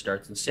 too, in our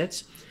starts and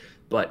sits.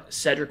 But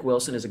Cedric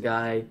Wilson is a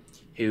guy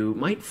who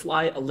might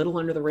fly a little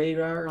under the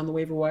radar on the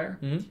waiver wire.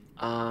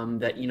 Mm-hmm.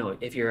 That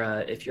if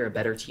you're a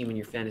better team in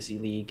your fantasy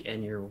league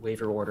and your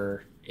waiver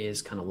order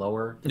is kind of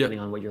lower, depending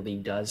on what your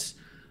league does,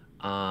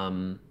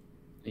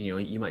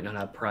 you might not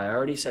have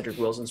priority, Cedric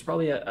Wilson's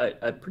probably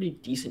a pretty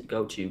decent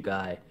go-to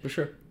guy for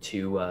sure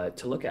to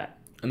look at.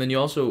 And then you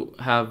also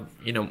have,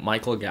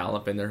 Michael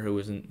Gallup in there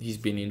he's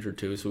been injured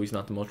too, so he's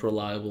not the most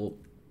reliable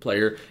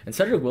player. And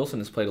Cedric Wilson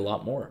has played a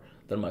lot more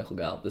than Michael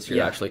Gallup this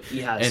year, actually. He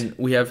has. And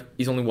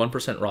he's only 1%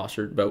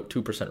 rostered, about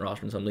 2%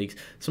 rostered in some leagues.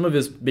 Some of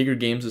his bigger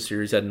games this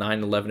year, he's had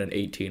 9, 11, and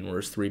 18 were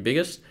his 3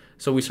 biggest.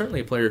 So he's certainly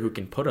a player who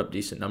can put up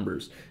decent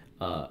numbers.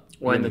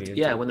 When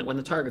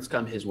the targets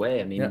come his way,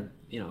 I mean,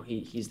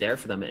 he's there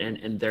for them,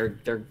 and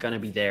they're gonna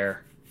be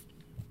there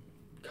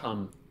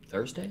come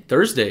Thursday.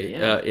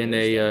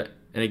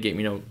 In a game,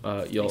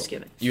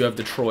 you have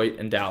Detroit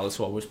and Dallas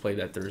who always play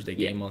that Thursday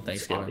game on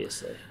Thanksgiving.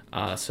 Obviously.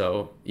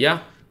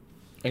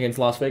 Against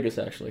Las Vegas,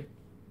 actually.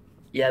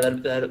 Yeah,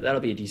 that'll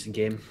be a decent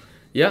game.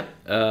 Yeah.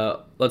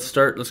 Let's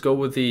go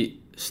with the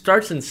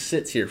starts and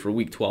sits here for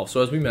Week 12.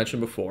 So as we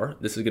mentioned before,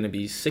 this is going to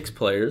be 6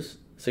 players,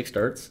 6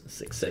 starts,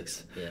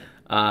 6.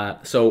 Yeah.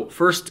 So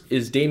first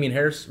is Damian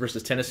Harris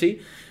versus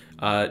Tennessee.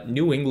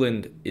 New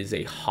England is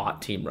a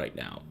hot team right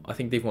now. I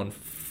think they've won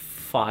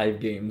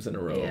 5 games in a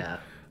row. Yeah.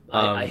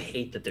 I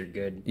hate that they're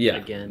good. Yeah,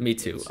 again. Me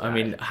too. I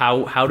mean,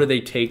 how do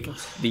they take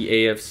the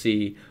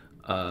AFC?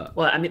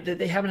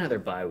 They haven't had their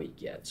bye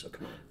week yet, so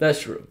come on. That's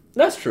true.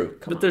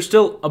 But they're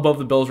still above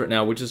the Bills right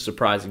now, which is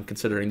surprising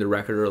considering the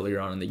record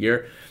earlier on in the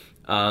year.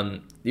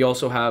 You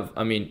also have,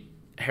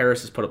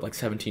 Harris has put up like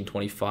 17,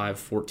 25,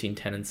 14,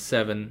 10, and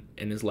 7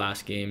 in his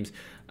last games,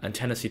 and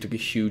Tennessee took a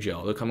huge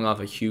L. They're coming off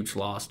a huge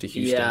loss to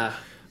Houston. Yeah.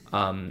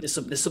 This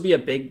will be a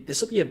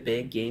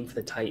big game for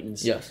the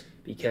Titans. Yes.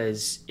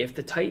 Because if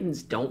the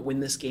Titans don't win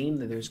this game,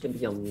 then there's going to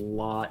be a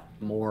lot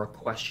more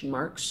question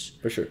marks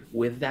for sure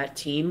with that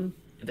team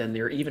than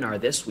there even are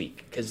this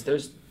week. Because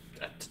there's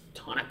a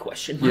ton of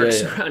question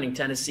marks surrounding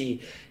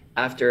Tennessee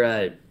after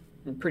a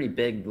pretty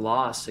big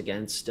loss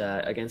against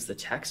the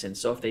Texans.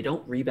 So if they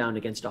don't rebound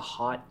against a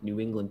hot New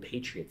England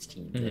Patriots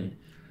team, then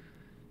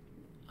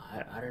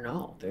I don't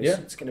know.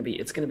 It's gonna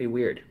be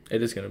weird.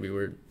 It is gonna be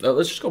weird.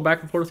 Let's just go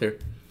back and forth here.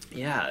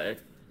 Yeah.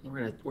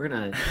 We're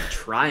gonna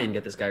try and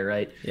get this guy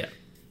right. Yeah, I'm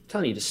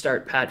telling you to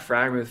start Pat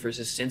Freiermuth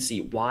versus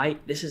Cincy. Why?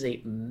 This is a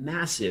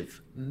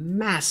massive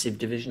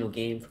divisional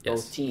game for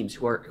both teams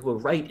who are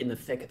right in the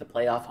thick of the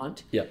playoff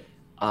hunt. Yeah.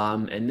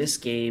 And this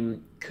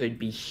game could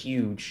be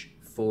huge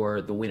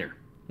for the winner.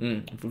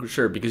 For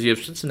sure, because you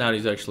have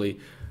Cincinnati's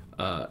actually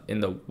in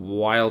the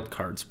wild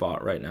card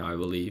spot right now, I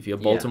believe. You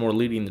have Baltimore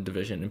leading the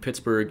division, and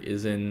Pittsburgh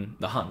is in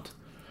the hunt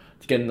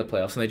to get in the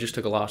playoffs, and they just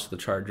took a loss to the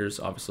Chargers,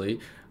 obviously.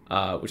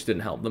 Which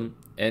didn't help them.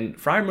 And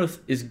Freiermuth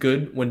is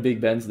good when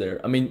Big Ben's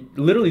there. I mean,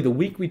 literally the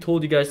week we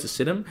told you guys to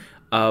sit him,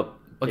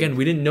 we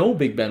didn't know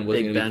Big Ben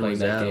wasn't going to be playing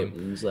that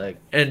game.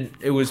 And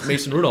it was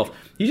Mason Rudolph.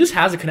 He just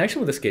has a connection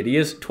with this kid. He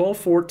has 12,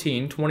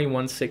 14,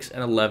 21, 6,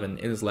 and 11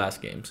 in his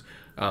last games,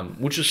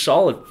 which is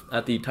solid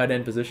at the tight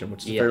end position,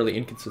 which is a fairly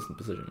inconsistent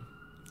position.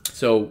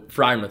 So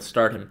Freiermuth,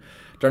 start him.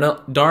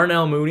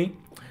 Darnell Mooney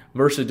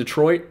versus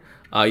Detroit.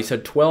 He's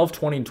had 12,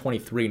 20, and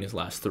 23 in his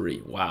last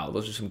 3. Wow,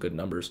 those are some good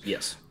numbers.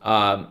 Yes.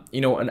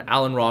 And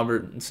Allen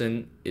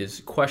Robinson is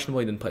questionable.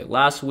 He didn't play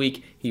last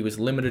week. He was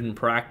limited in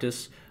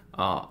practice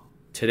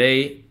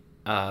today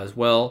as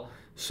well.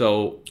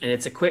 So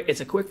it's a quick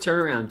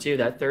turnaround too.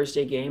 That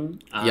Thursday game,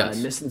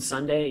 missing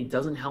Sunday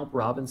doesn't help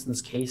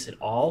Robinson's case at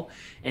all.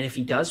 And if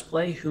he does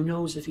play, who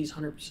knows if he's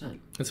 100%?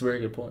 That's a very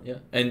good point. Yeah,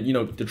 and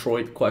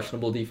Detroit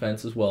questionable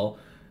defense as well.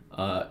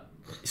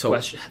 That's a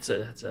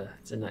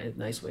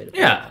nice way to put it.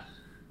 Yeah.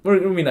 We're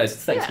going to be nice.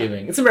 It's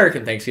Thanksgiving. It's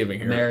American Thanksgiving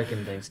here.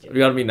 American Thanksgiving. We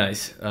got to be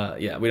nice.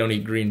 We don't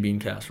eat green bean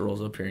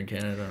casseroles up here in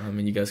Canada. I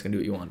mean, you guys can do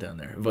what you want down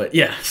there. But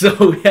yeah,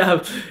 so we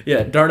have,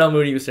 Darnell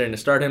Mooney was starting to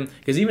start him.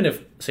 Because even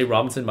if, say,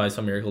 Robinson by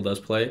some miracle does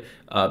play,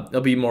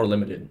 they'll be more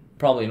limited.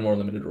 Probably in a more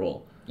limited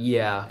role.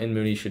 Yeah. And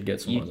Mooney should get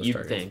some more of those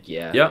targets. You'd think,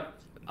 yeah.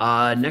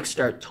 Yeah. Next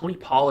start, Tony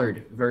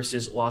Pollard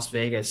versus Las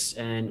Vegas.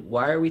 And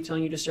why are we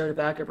telling you to start a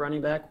backup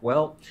running back?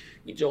 Well,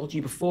 we told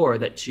you before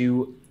that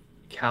 2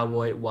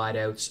 Cowboy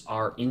wideouts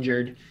are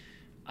injured.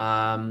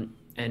 And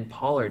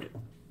Pollard,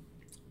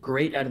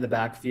 great out of the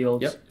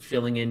backfield,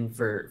 filling in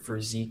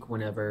for Zeke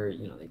whenever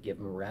they give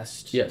him a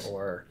rest,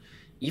 or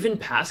even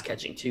pass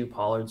catching too.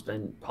 Pollard's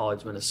been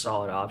a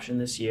solid option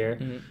this year.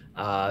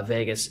 Mm-hmm.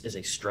 Vegas is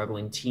a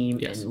struggling team,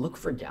 and look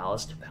for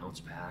Dallas to bounce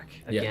back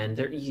again.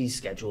 Their easy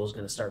schedule is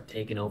going to start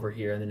taking over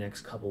here in the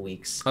next couple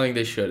weeks. I think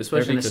they should,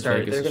 especially because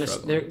Vegas is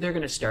struggling. They're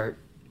going to start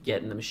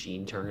getting the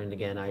machine turning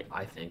again.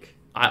 I think.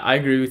 I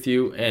agree with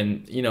you,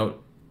 and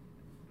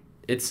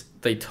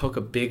they took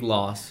a big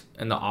loss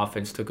and the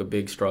offense took a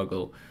big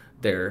struggle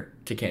there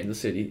to Kansas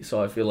City.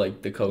 So I feel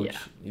like the coach,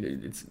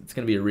 it's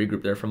going to be a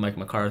regroup there from Mike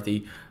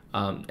McCarthy.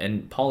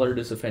 And Pollard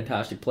is a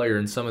fantastic player,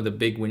 and some of the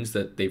big wins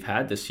that they've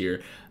had this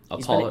year,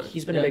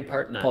 he's been a big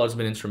part in that. Pollard's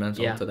been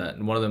instrumental to that.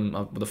 And one of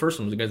them, the first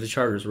one was against the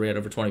Chargers, where he had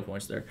over 20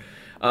 points there.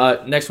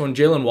 Next one,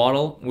 Jalen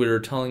Waddle. We were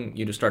telling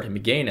you to start him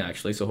again,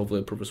 actually, so hopefully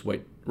it'll prove us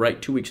right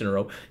 2 weeks in a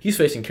row. He's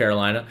facing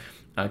Carolina.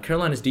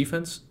 Carolina's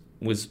defense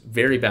was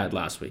very bad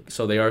last week,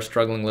 so they are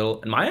struggling a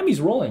little. And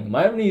Miami's rolling.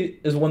 Miami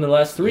has won their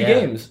last 3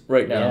 games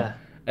right now,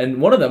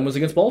 and one of them was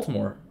against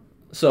Baltimore.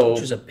 So,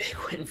 which was a big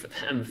win for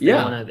them.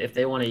 If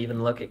they want to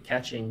even look at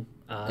catching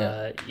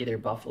either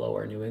Buffalo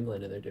or New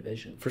England in their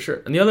division. For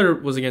sure. And the other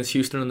was against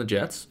Houston and the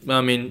Jets.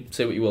 I mean,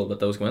 say what you will about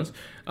those wins.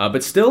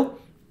 But still,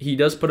 he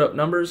does put up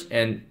numbers,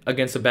 and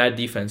against a bad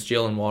defense,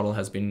 Jalen Waddle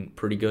has been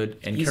pretty good,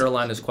 and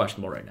Carolina's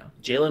questionable right now.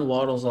 Jalen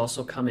Waddle's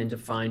also come into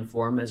fine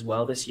form as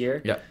well this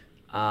year. Yeah.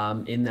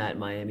 In that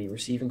Miami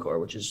receiving core,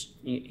 which is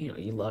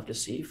you love to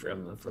see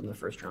from the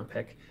first round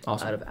pick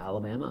out of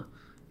Alabama.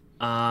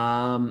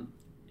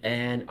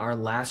 And our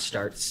last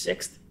start,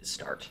 sixth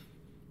start,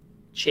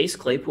 Chase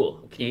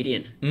Claypool,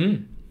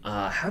 Canadian.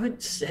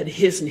 Haven't said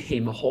his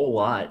name a whole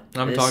lot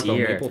I'm this talking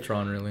year. about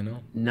Mapletron, really, no.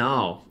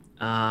 No.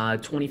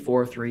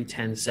 24, 3,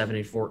 10, 7,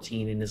 and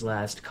 14 in his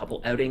last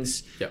couple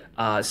outings.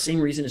 Yep. Same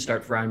reason to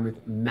start for him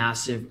with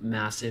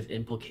massive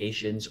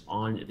implications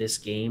on this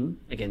game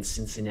against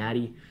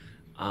Cincinnati.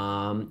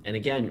 And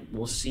again,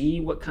 we'll see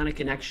what kind of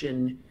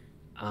connection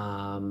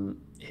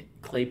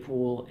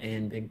Claypool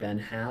and Big Ben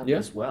have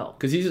as well.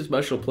 Because he's a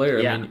special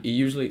player. I mean, he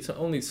usually,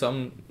 only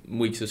some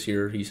weeks this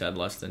year he's had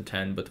less than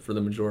 10, but for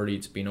the majority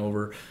it's been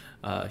over.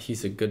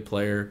 He's a good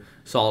player,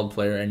 solid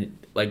player, and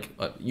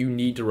you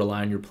need to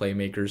rely on your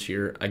playmakers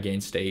here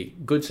against a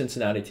good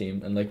Cincinnati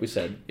team, and like we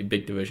said, a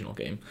big divisional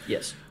game.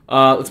 Yes.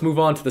 Let's move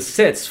on to the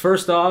sits.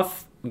 First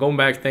off, going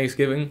back to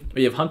Thanksgiving,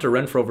 we have Hunter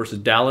Renfrow versus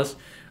Dallas,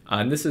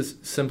 and this is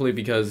simply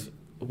because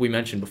we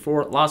mentioned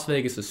before, Las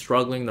Vegas is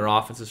struggling, their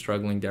offense is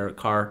struggling, Derek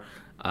Carr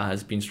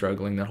has been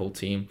struggling, that whole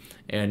team,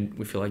 and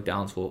we feel like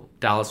Dallas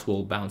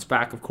will bounce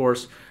back, of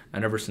course.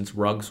 And ever since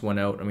Ruggs went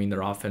out, I mean,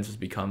 their offense has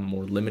become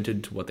more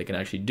limited to what they can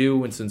actually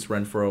do. And since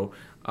Renfrow,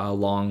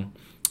 along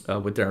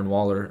with Darren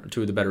Waller,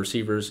 two of the better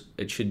receivers,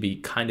 it should be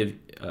kind of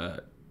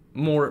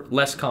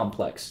less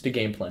complex to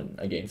game plan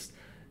against.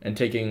 And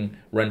taking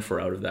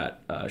Renfrow out of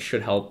that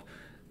should help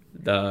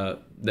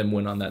them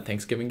win on that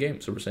Thanksgiving game.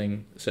 So we're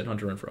saying sit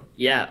Hunter Renfrow.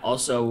 Yeah,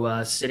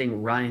 also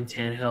sitting Ryan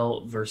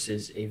Tannehill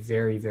versus a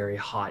very, very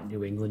hot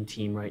New England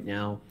team right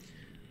now.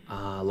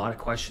 A lot of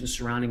questions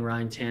surrounding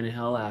Ryan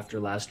Tannehill after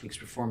last week's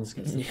performance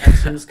against the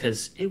Texans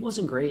because it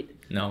wasn't great.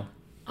 No.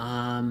 Those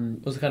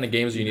are the kind of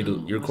games you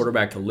need your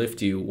quarterback to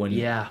lift you when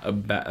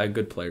a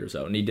good player's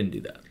out, and he didn't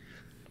do that.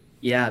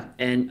 Yeah,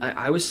 and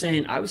I was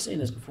saying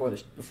this before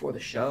the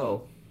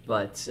show,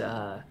 but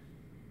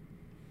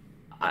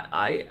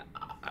I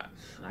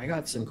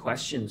got some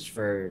questions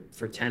for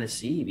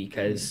Tennessee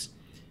because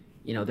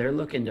they're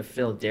looking to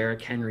fill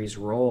Derrick Henry's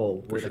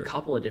role with a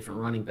couple of different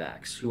running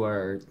backs who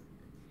are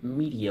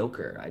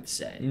mediocre, I'd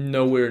say.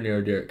 Nowhere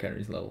near Derrick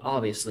Henry's level.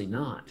 Obviously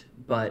not.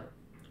 But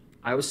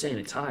I was saying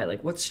to Ty,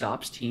 what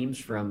stops teams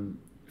from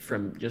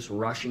just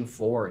rushing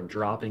 4 and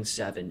dropping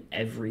 7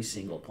 every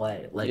single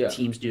play,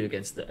 teams do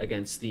against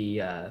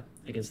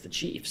the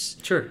Chiefs?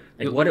 Sure.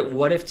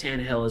 What if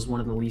Tannehill is one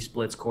of the least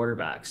blitz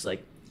quarterbacks?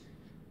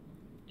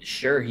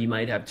 Sure, he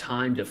might have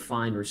time to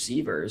find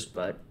receivers,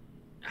 but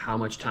how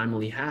much time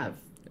will he have?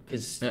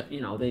 Because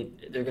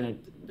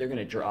they're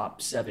gonna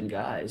drop 7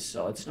 guys,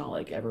 so it's not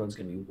like everyone's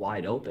gonna be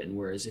wide open.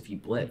 Whereas if you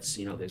blitz,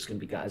 there's gonna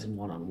be guys in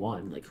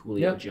one-on-one like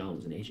Julio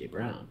Jones and AJ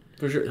Brown.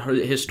 For sure,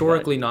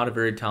 historically not a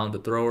very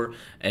talented thrower,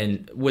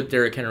 and with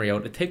Derrick Henry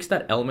out, it takes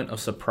that element of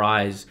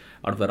surprise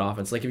out of that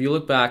offense. If you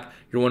look back,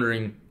 you're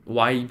wondering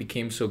why he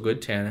became so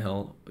good.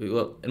 Tannehill,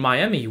 well, in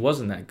Miami, he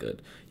wasn't that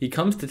good. He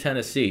comes to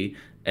Tennessee,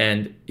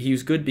 and he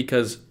was good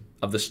because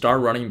of the star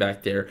running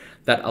back there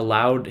that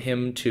allowed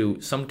him to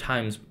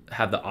sometimes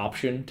have the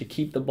option to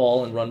keep the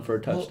ball and run for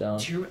a touchdown.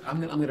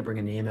 I'm gonna bring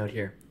a name out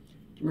here.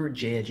 Do you remember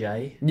Jay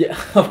Ajayi? Yeah,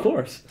 of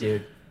course,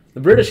 dude, the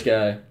British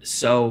guy.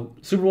 So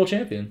Super Bowl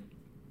champion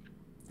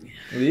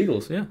with the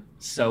Eagles. Yeah.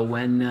 So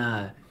when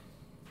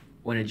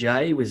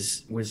Ajayi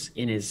was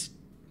in his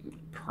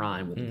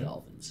prime with the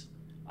Dolphins,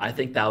 I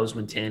think that was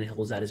when Tannehill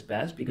was at his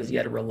best because he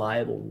had a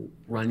reliable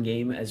run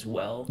game as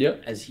well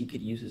as he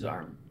could use his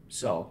arm.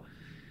 So,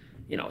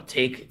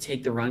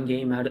 take the run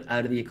game out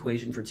of the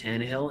equation for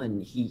Tannehill,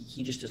 and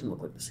he just doesn't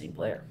look like the same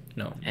player.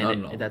 No,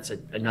 and that's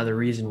another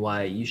reason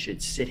why you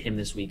should sit him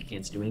this week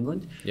against New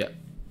England. Yeah.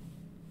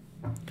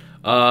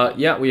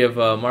 We have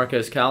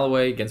Marquez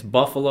Callaway against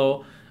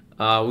Buffalo.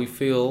 We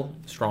feel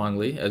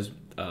strongly as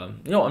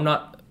I'm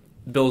not.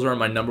 Bills are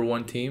my number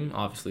one team.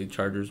 Obviously,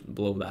 Chargers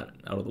blow that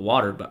out of the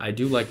water, but I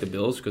do like the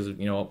Bills because a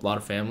lot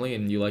of family,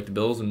 and you like the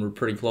Bills, and we're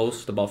pretty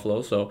close to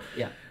Buffalo. So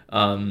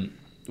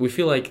we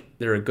feel like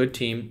they're a good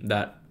team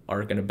that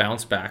are going to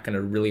bounce back in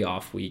a really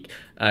off week.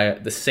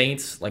 The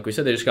Saints, like we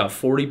said, they just got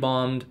 40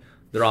 bombed.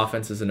 Their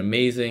offense isn't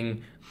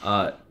amazing.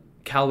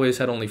 Callaway's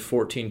had only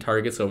 14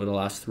 targets over the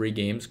last 3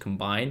 games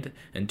combined,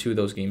 and 2 of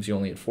those games he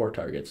only had 4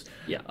 targets.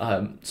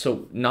 Yeah.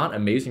 So not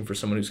amazing for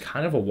someone who's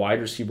kind of a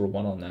wide receiver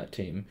 1 on that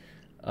team.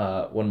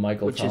 When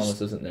Michael Thomas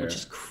isn't there, which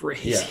is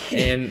crazy.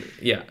 And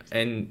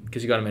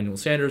because you got Emmanuel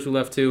Sanders who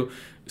left too,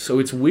 so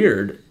it's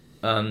weird.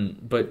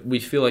 But we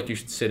feel like you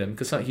should sit him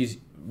because he's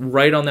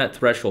right on that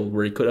threshold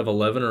where he could have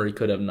 11 or he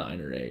could have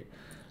 9 or 8.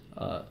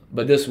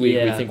 But this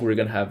week we think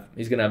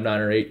he's gonna have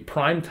 9 or 8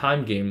 prime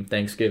time game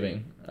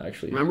Thanksgiving.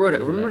 Actually,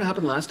 remember what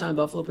happened last time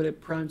Buffalo put a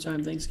prime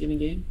time Thanksgiving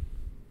game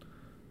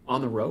on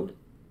the road?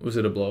 Was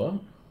it a blowout?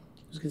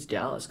 It was against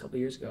Dallas a couple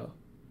years ago.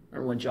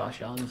 Or when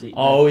Josh Allen was eating.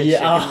 Oh,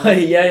 yeah.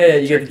 Yeah.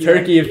 You get the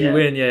turkey if you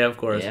win. Yeah, of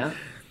course. Yeah.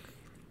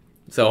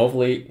 So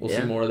hopefully we'll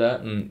see more of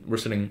that, and we're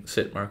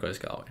sit Marquez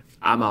Callaway.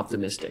 I'm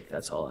optimistic.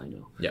 That's all I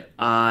know.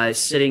 Yeah.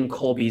 Sitting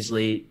Cole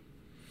Beasley,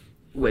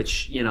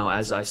 which,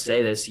 as I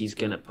say this, he's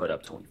going to put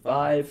up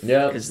 25.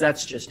 Yeah. Because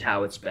that's just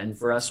how it's been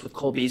for us with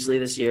Cole Beasley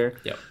this year.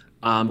 Yeah.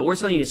 But we're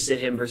telling you to sit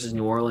him versus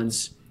New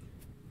Orleans.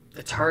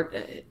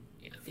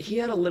 He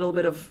had a little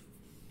bit of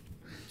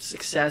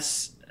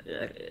success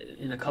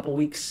in a couple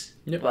weeks,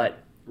 but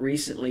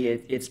recently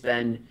it's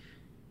been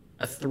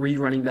a 3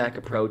 running back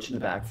approach in the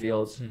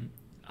backfield.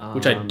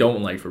 Which I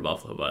don't like for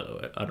Buffalo, by the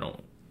way. I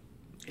don't.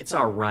 It's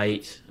all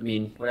right. I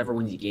mean, whatever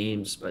wins you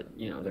games, but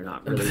they're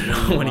not really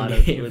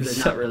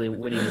they're not really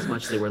winning as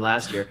much as they were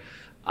last year.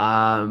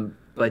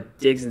 But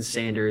Diggs and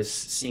Sanders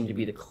seem to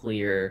be the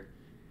clear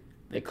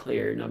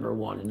number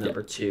 1 and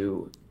number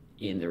 2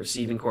 in the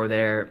receiving core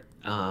there.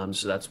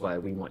 So that's why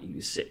we want you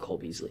to sit Cole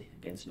Beasley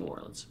against New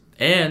Orleans.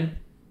 And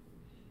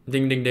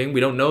ding, ding, ding. We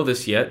don't know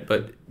this yet,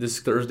 but this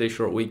Thursday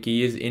short week,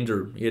 he is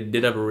injured. He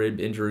did have a rib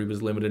injury. He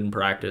was limited in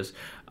practice.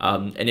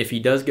 And if he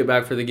does get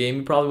back for the game,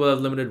 he probably will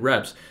have limited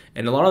reps.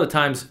 And a lot of the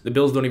times, the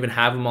Bills don't even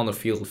have him on the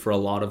field for a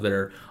lot of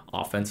their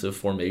offensive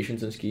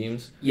formations and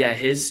schemes. Yeah,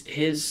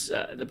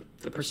 the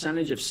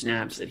percentage of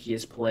snaps that he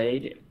has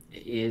played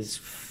is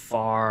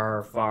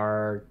far,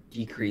 far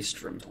decreased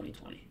from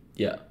 2020.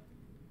 Yeah,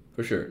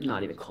 for sure.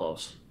 Not even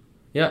close.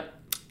 Yeah.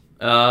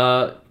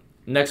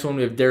 Next one,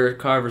 we have Derek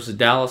Carr versus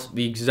Dallas.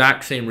 The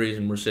exact same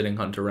reason we're sitting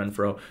Hunter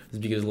Renfrow is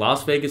because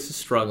Las Vegas is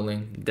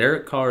struggling,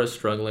 Derek Carr is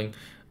struggling,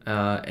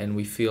 and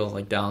we feel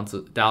like Dallas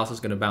is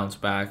going to bounce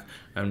back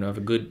and have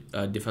a good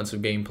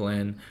defensive game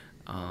plan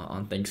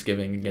on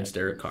Thanksgiving against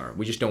Derek Carr.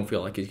 We just don't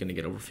feel like he's going to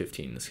get over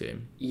 15 in this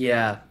game.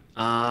 Yeah.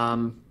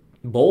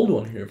 Bold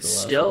one here for the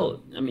last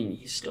one. I mean,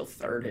 he's still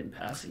third in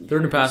passing yards.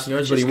 Third in passing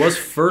yards, but he was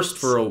first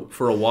for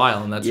a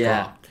while, and that's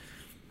dropped.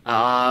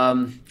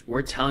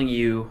 We're telling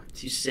you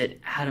to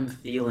sit Adam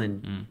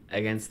Thielen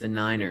against the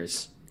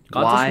Niners.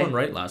 Got this one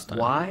right last time.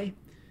 Why?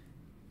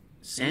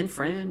 San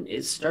Fran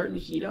is starting to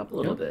heat up a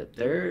little bit.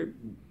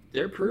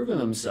 They're proving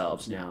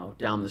themselves now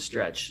down the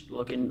stretch,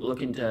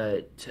 looking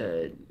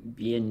to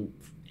be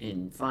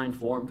in fine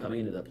form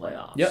coming into the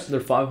playoffs. Yep, they're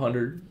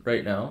 500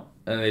 right now,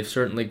 and they've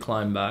certainly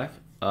climbed back.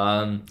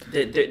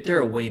 They're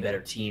a way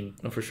better team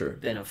for sure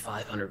than a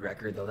 500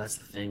 record, though. That's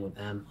the thing with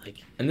them.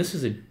 And this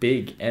is a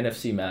big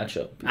NFC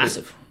matchup.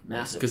 Massive.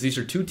 Because these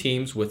are two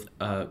teams with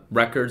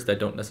records that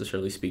don't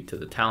necessarily speak to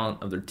the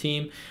talent of their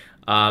team.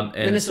 And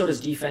Minnesota's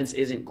defense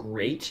isn't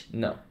great.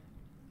 No.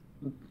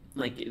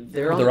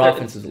 Their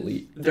offense is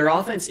elite. Their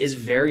offense is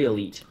very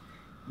elite.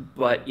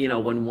 But,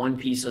 when one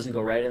piece doesn't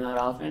go right in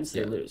that offense,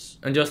 they lose.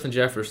 And Justin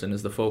Jefferson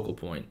is the focal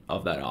point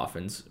of that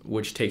offense,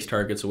 which takes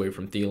targets away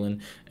from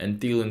Thielen.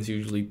 And Thielen's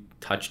usually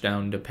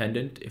touchdown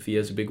dependent if he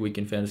has a big week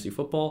in fantasy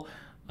football.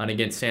 And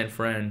against San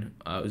Fran,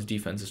 his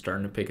defense is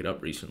starting to pick it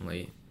up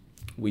recently.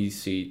 We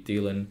see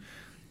Thielen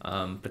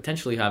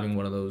potentially having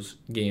one of those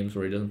games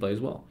where he doesn't play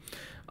as well.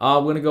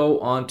 We're going to go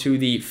on to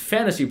the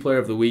fantasy player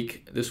of the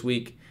week this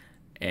week.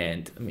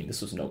 And, I mean,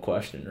 this was no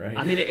question, right?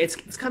 I mean, it's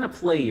kind of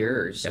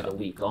players of the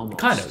week almost.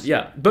 Kind of,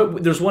 yeah.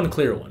 But there's one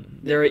clear one.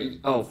 Very,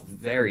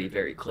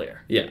 very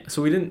clear. Yeah,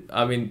 so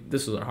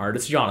this wasn't hard.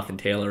 It's Jonathan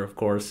Taylor, of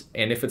course.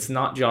 And if it's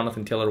not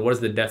Jonathan Taylor, what is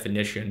the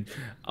definition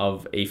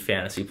of a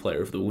fantasy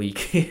player of the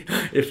week?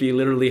 If he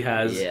literally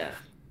has,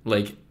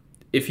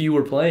 if you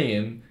were playing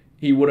him,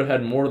 he would have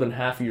had more than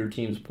half of your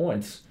team's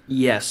points.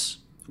 Yes.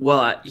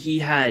 Well, he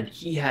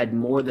had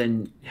more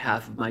than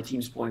half of my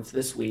team's points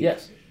this week.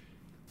 Yes.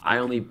 I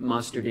only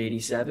mustered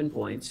 87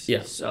 points.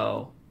 Yeah.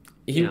 So,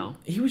 he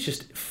was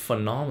just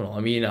phenomenal. I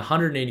mean,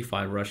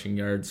 185 rushing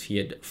yards. He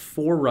had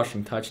 4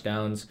 rushing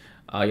touchdowns.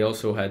 He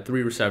also had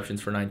 3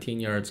 receptions for 19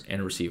 yards and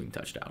a receiving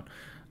touchdown.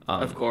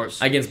 Of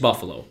course. Against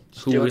Buffalo,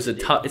 who is a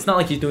tough. It's not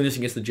like he's doing this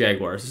against the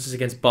Jaguars. This is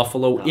against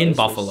Buffalo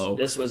Buffalo.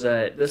 This was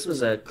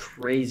a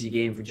crazy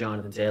game for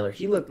Jonathan Taylor.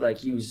 He looked like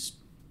he was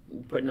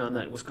putting on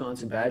that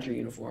Wisconsin Badger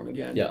uniform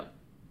again. Yeah.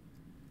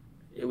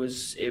 I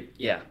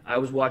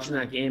was watching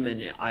that game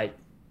and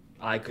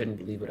I couldn't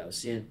believe what I was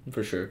seeing.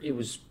 For sure. It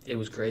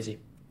was crazy.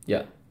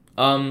 Yeah.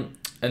 And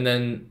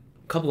then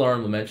a couple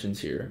honorable mentions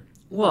here.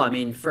 Well, I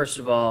mean, first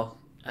of all,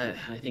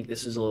 I think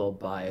this is a little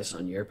bias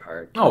on your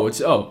part.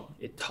 It's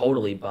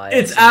totally biased.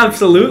 It's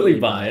absolutely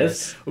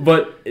biased.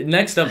 But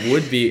next up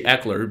would be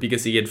Eckler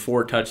because he had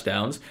 4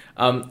 touchdowns.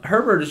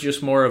 Herbert is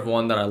just more of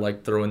one that I like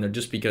to throw in there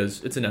just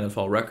because it's an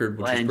NFL record,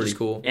 which is pretty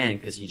cool. And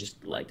because you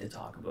just like to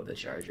talk about the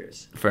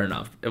Chargers. Fair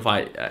enough. If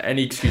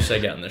any excuse I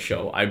get on the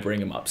show, I bring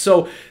him up.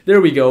 So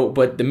there we go.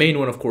 But the main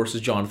one, of course,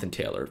 is Jonathan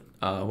Taylor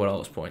with all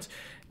those points.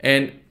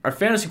 And our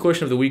fantasy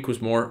question of the week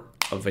was more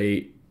of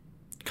a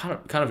kind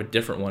of a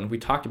different one. We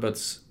talked about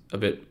this a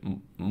bit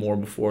more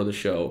before the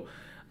show.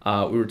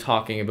 We were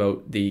talking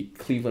about the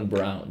Cleveland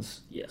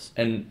Browns. Yes.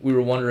 And we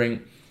were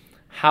wondering,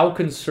 how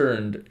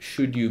concerned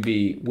should you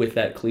be with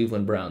that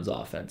Cleveland Browns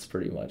offense,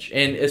 pretty much,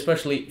 and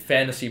especially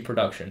fantasy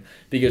production?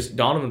 Because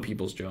Donovan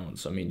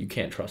Peoples-Jones, I mean, you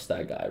can't trust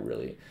that guy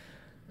really.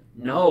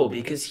 No,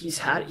 because he's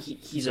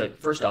a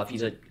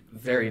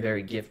very,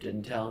 very gifted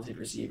and talented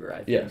receiver,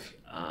 I think. Yes.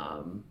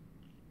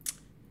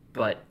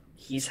 But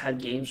he's had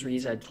games where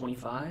he's had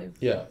 25,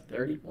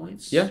 30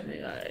 points. Yeah.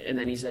 And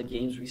then he's had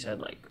games where he's had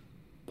like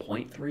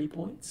 0.3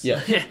 points.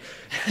 Yeah.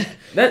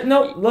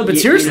 But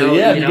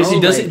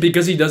seriously,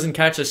 because he doesn't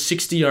catch a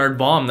 60-yard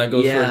bomb that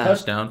goes for a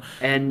touchdown.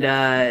 And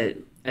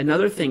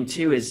another thing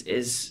too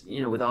is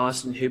with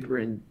Austin Hooper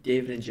and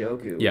David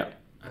Njoku. Yeah.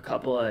 A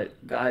couple of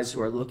guys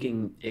who are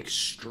looking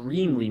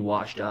extremely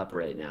washed up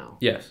right now.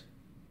 Yes.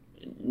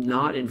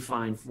 Not in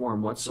fine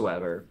form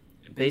whatsoever.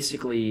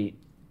 Basically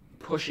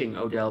pushing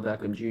Odell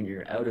Beckham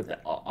Jr.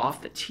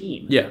 off the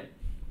team. Yeah.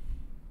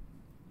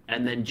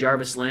 And then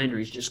Jarvis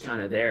Landry's just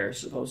kind of there,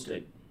 supposed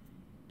to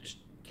just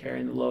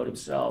carrying the load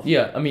himself.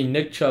 Yeah, I mean,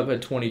 Nick Chubb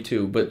had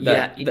 22, but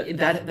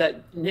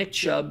that Nick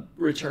Chubb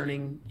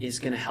returning is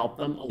going to help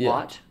them a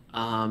lot.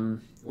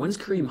 When's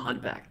Kareem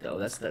Hunt back,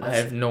 though? I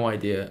have no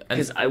idea.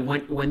 Because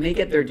when they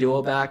get their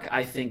duo back,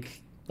 I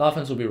think the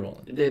offense will be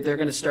rolling. They're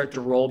going to start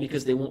to roll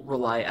because they won't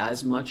rely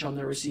as much on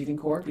their receiving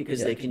core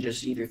because they can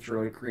just either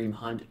throw to Kareem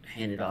Hunt,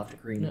 hand it off to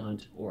Kareem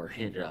Hunt, or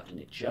hand it off to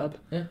Nick Chubb,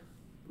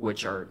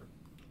 which are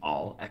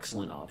all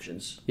excellent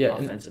options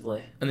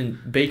offensively. And then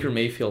Baker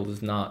Mayfield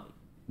is not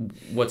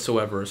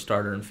whatsoever a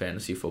starter in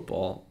fantasy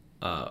football.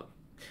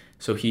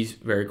 So he's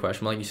very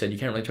questionable. Like you said, you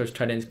can't really trust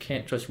tight ends,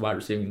 can't trust wide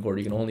receiving core.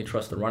 You can only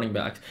trust the running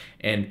backs.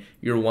 And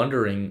you're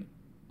wondering,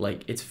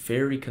 like, it's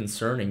very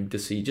concerning to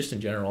see, just in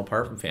general,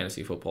 apart from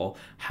fantasy football,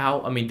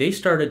 how, I mean,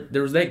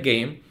 there was that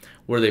game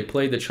where they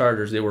played the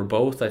Chargers. They were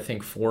both, I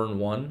think,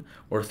 4-1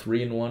 or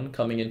 3-1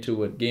 coming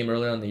into a game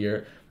earlier in the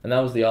year. And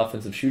that was the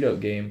offensive shootout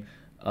game.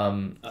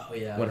 When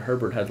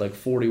Herbert had like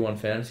 41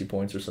 fantasy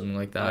points or something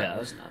like that. Oh, yeah, that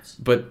was nuts.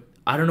 But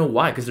I don't know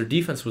why, because their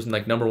defense was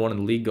like number one in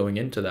the league going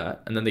into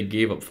that, and then they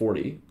gave up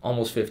 40,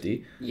 almost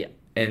 50. Yeah.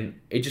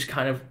 And it just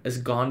kind of has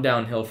gone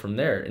downhill from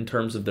there in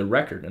terms of the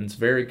record, and it's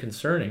very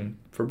concerning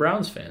for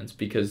Browns fans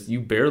because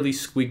you barely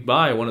squeaked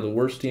by one of the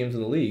worst teams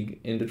in the league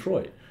in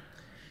Detroit.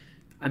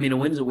 I mean, a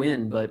win's a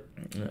win, but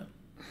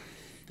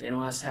they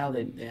don't ask how,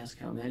 they ask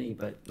how many.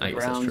 But the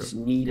Browns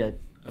need a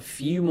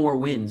few more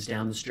wins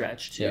down the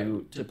stretch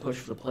to push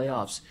for the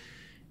playoffs.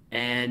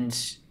 And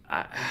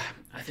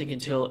I think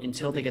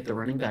until they get the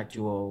running back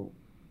duo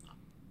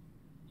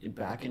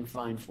back in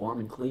fine form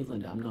in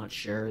Cleveland, I'm not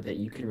sure that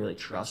you can really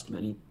trust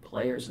many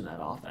players in that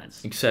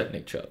offense. Except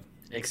Nick Chubb.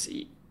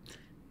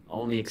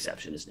 Only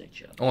exception is Nick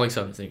Chubb. Only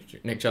exception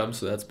is Nick Chubb,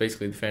 so that's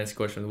basically the fantasy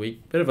question of the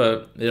week. Bit of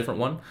a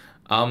different one.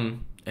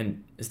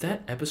 And is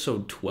that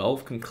episode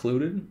 12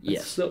 concluded?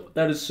 Yes.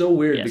 That is so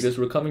weird because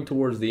we're coming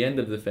towards the end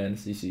of the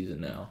fantasy season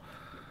now.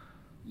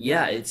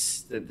 Yeah,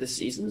 this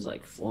season's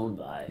like flown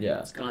by.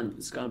 Yeah. It's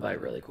gone by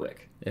really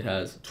quick. It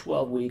has.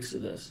 12 weeks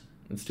of this.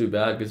 It's too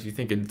bad because if you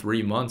think in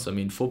 3 months, I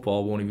mean,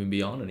 football won't even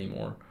be on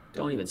anymore.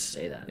 Don't even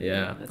say that.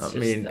 Yeah,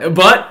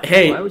 but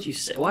hey, why would you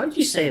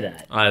say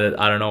that? I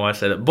don't know why I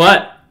said it,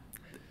 but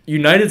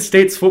United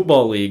States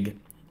Football League,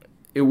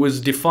 it was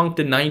defunct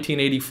in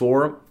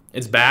 1984.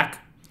 It's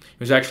back. It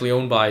was actually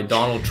owned by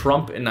Donald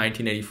Trump in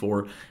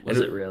 1984. Was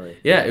it really?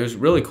 Yeah, it was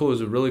really cool. It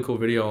was a really cool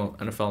video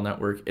on NFL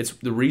Network. It's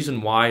the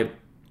reason why.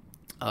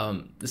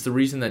 It's the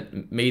reason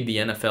that made the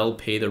NFL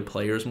pay their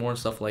players more and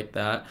stuff like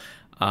that.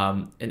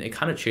 And it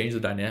kind of changed the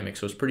dynamic,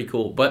 so it's pretty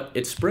cool. But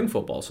it's spring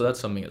football, so that's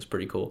something that's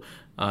pretty cool.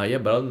 But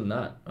other than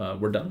that,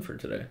 we're done for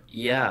today.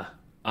 Yeah.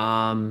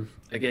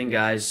 Again,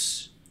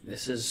 guys,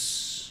 this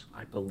is,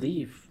 I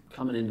believe,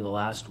 coming into the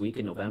last week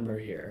in November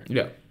here.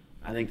 Yeah.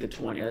 I think the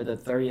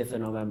 30th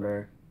of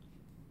November.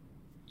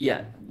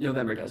 Yeah,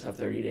 November does have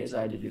 30 days. I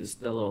had to do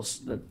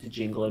the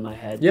jingle in my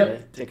head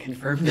to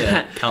confirm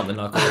that. Count the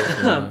knuckles.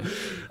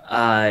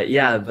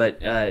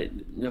 But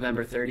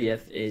November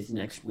 30th is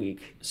next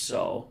week,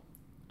 so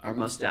our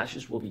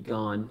mustaches will be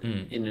gone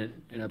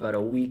in about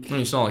a week. I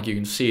mean, it's not like you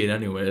can see it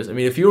anyways. I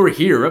mean, if you were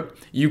here,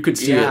 you could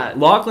see it.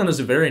 Lachlan is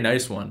a very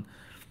nice one.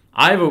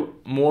 I have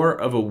more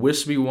of a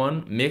wispy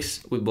one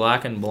mixed with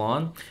black and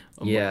blonde.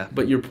 Yeah.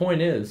 But your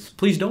point is,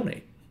 please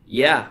donate.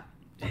 Yeah.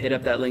 Hit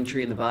up that link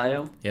tree in the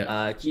bio.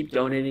 Yeah. Keep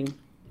donating.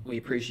 We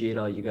appreciate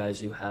all you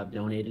guys who have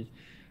donated.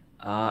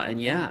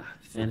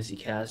 Fantasy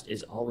Cast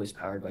is always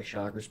powered by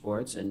Shocker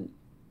Sports, and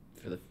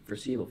for the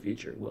foreseeable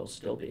future will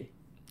still be.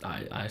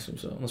 I assume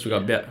so. Unless we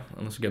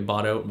get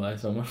bought out by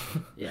someone.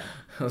 Yeah.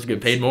 Unless we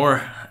get paid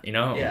more, we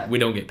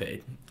don't get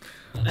paid.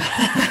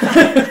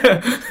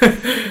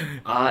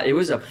 It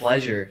was a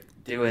pleasure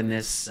doing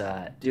this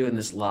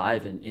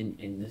live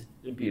in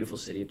the beautiful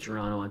city of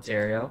Toronto,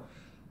 Ontario.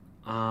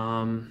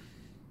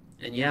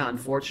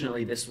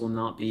 Unfortunately, this will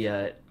not be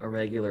a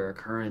regular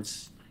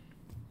occurrence,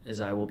 as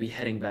I will be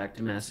heading back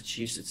to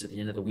Massachusetts at the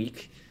end of the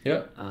week.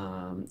 Yeah.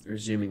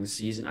 Resuming the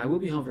season. I will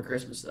be home for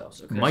Christmas, though.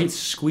 So might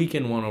squeak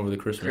in one over the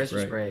Christmas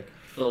break.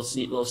 Little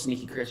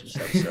sneaky Christmas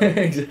episode.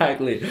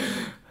 Exactly.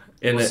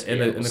 In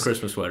the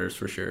Christmas sweaters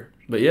for sure.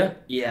 But yeah.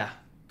 Yeah.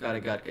 gotta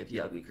get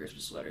the ugly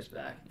Christmas sweaters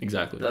back.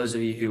 Exactly. Those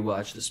of you who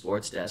watched the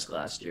Sports Desk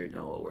last year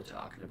know what we're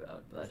talking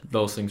about. But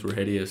those things were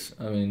hideous.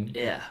 I mean,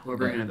 yeah, we're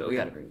bringing them. We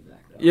gotta bring them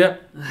back. Though. Yeah.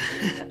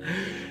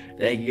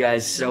 Thank you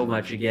guys so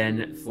much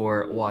again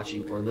for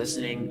watching or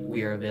listening.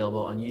 We are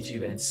available on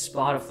YouTube and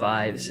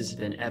Spotify. This has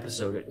been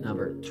episode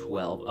number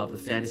 12 of the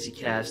Fantasy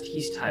Cast.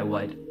 He's Ty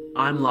White.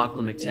 I'm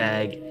Lachlan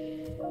McTagg.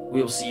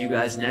 We will see you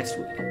guys next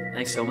week.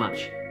 Thanks so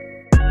much.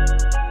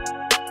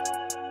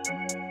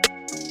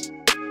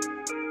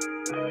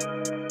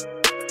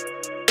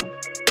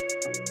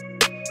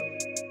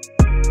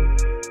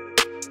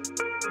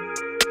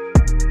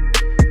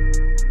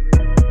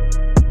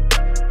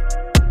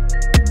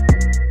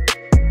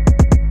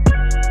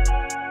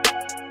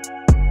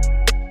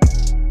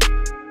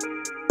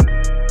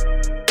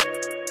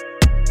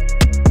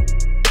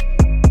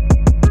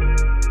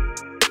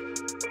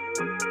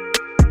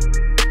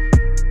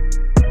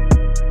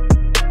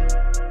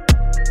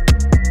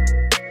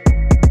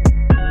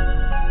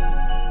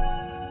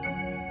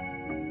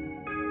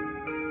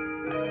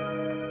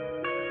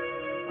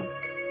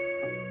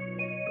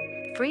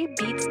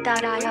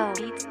 Freebeats.io.